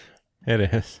good. It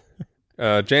is.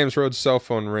 James Rhodes' cell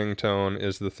phone ringtone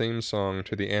is the theme song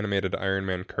to the animated Iron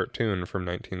Man cartoon from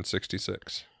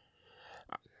 1966.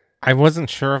 I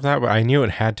wasn't sure of that, but I knew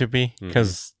it had to be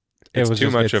because it was too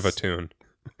much of a tune.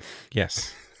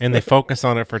 Yes, and they focus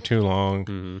on it for too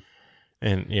long,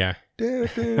 and yeah.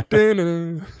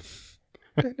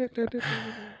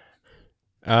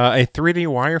 A 3D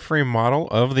wireframe model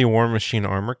of the War Machine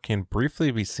armor can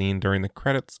briefly be seen during the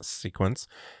credits sequence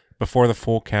before the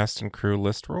full cast and crew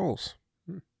list rolls.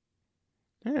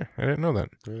 Yeah, I didn't know that.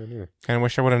 I didn't either. Kind of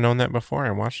wish I would have known that before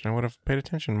I watched, and I would have paid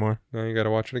attention more. Now you got to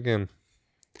watch it again.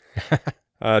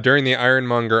 During the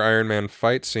Ironmonger Iron Man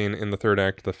fight scene in the third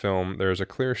act of the film, there is a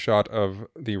clear shot of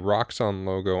the Roxxon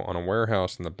logo on a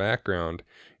warehouse in the background.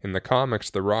 In the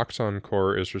comics, the Roxxon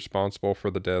Corps is responsible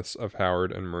for the deaths of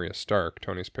Howard and Maria Stark,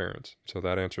 Tony's parents. So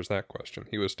that answers that question.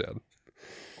 He was dead.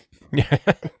 Yeah.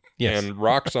 Yes. And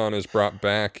Roxxon is brought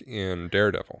back in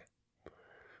Daredevil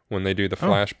when they do the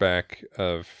flashback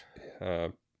of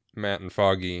Matt and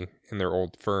Foggy in their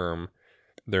old firm.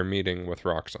 They're meeting with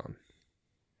Roxxon.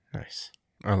 Nice.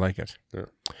 I like it.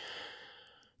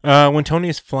 Yeah. When Tony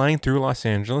is flying through Los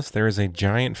Angeles, there is a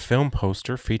giant film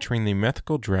poster featuring the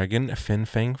mythical dragon Fin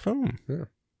Fang Foom. Yeah.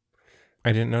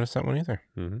 I didn't notice that one either.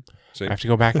 I have to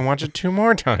go back and watch it 2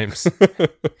 more times.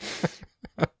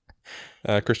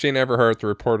 Christine Everhart, the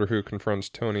reporter who confronts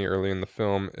Tony early in the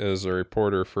film, is a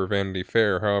reporter for Vanity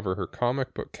Fair. However, her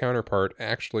comic book counterpart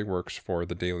actually works for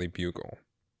the Daily Bugle.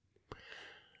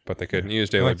 But they couldn't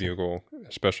use Daily Bugle,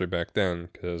 especially back then,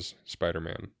 because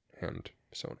Spider-Man and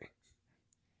Sony.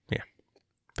 Yeah,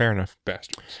 fair enough.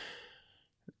 Bastards.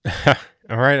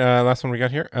 All right, last one we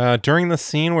got here. During the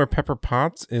scene where Pepper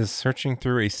Potts is searching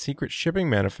through a secret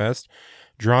shipping manifest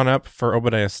drawn up for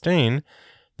Obadiah Stane,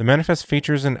 the manifest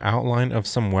features an outline of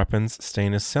some weapons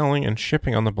Stane is selling and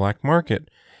shipping on the black market,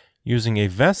 using a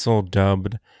vessel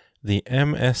dubbed the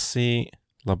MSC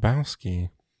Lebowski.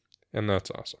 And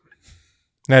that's awesome.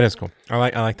 That is cool. I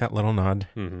like that little nod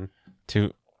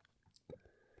to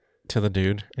the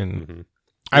dude, and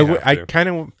I kind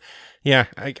of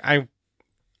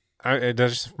it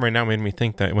just right now made me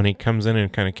think that when he comes in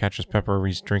and kind of catches Pepper,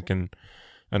 he's drinking,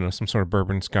 I don't know, some sort of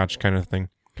bourbon scotch kind of thing.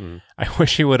 I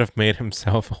wish he would have made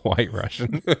himself a White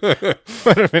Russian.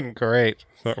 Would have been great.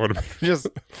 That would have been just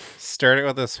stirred it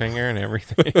with his finger and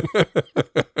everything.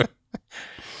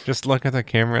 Just look at the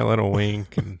camera, a little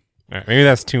wink, and maybe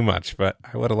that's too much, but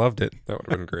I would have loved it. That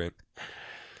would have been great.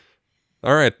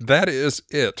 All right, that is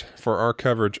it for our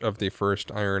coverage of the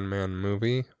first Iron Man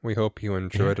movie. We hope you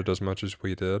enjoyed it as much as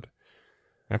we did.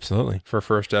 Absolutely. For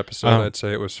first episode, I'd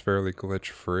say it was fairly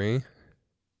glitch-free.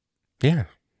 Yeah.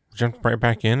 Jumped right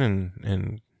back in,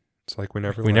 and it's like we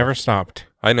never stopped.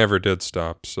 I never did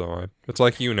stop, so it's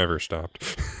like you never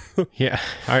stopped. Yeah.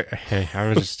 I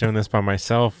was just doing this by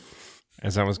myself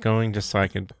as I was going, just so I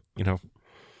could,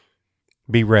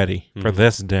 be ready for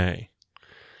this day.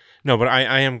 No, but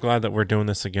I am glad that we're doing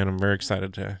this again. I'm very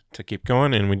excited to keep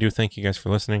going, and we do thank you guys for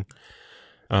listening.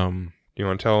 Do you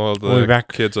want to tell all the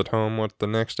kids at home what the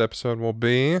next episode will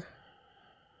be?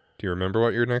 Do you remember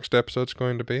what your next episode's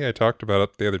going to be? I talked about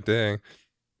it the other day.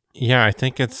 Yeah, I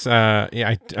think it's I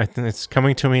think it's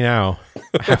coming to me now.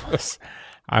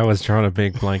 I was drawing a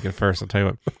big blank at first. I'll tell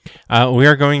you what. We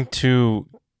are going to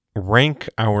rank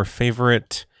our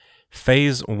favorite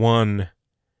Phase 1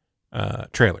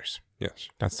 trailers. Yes,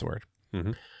 that's the word.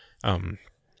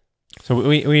 So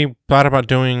we thought about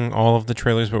doing all of the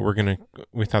trailers, but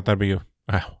we thought that'd be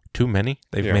too many.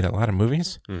 They've made a lot of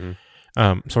movies.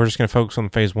 So we're just gonna focus on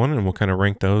Phase 1, and we'll kind of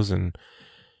rank those.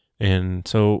 And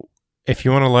so if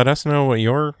you want to let us know what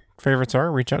your favorites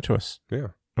are, reach out to us. Yeah,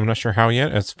 I'm not sure how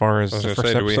yet. As far as the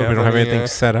first episode, we don't have anything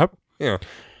set up. Yeah,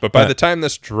 but by the time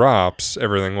this drops,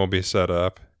 everything will be set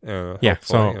up. Yeah.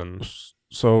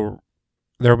 So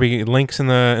there'll be links in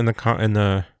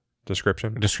the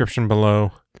description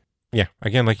below. Yeah.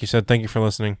 Again, like you said, thank you for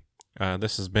listening.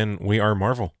 This has been We Are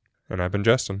Marvel, and I've been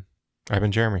Justin. I've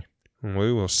been Jeremy.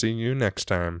 We will see you next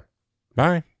time.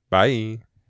 Bye. Bye.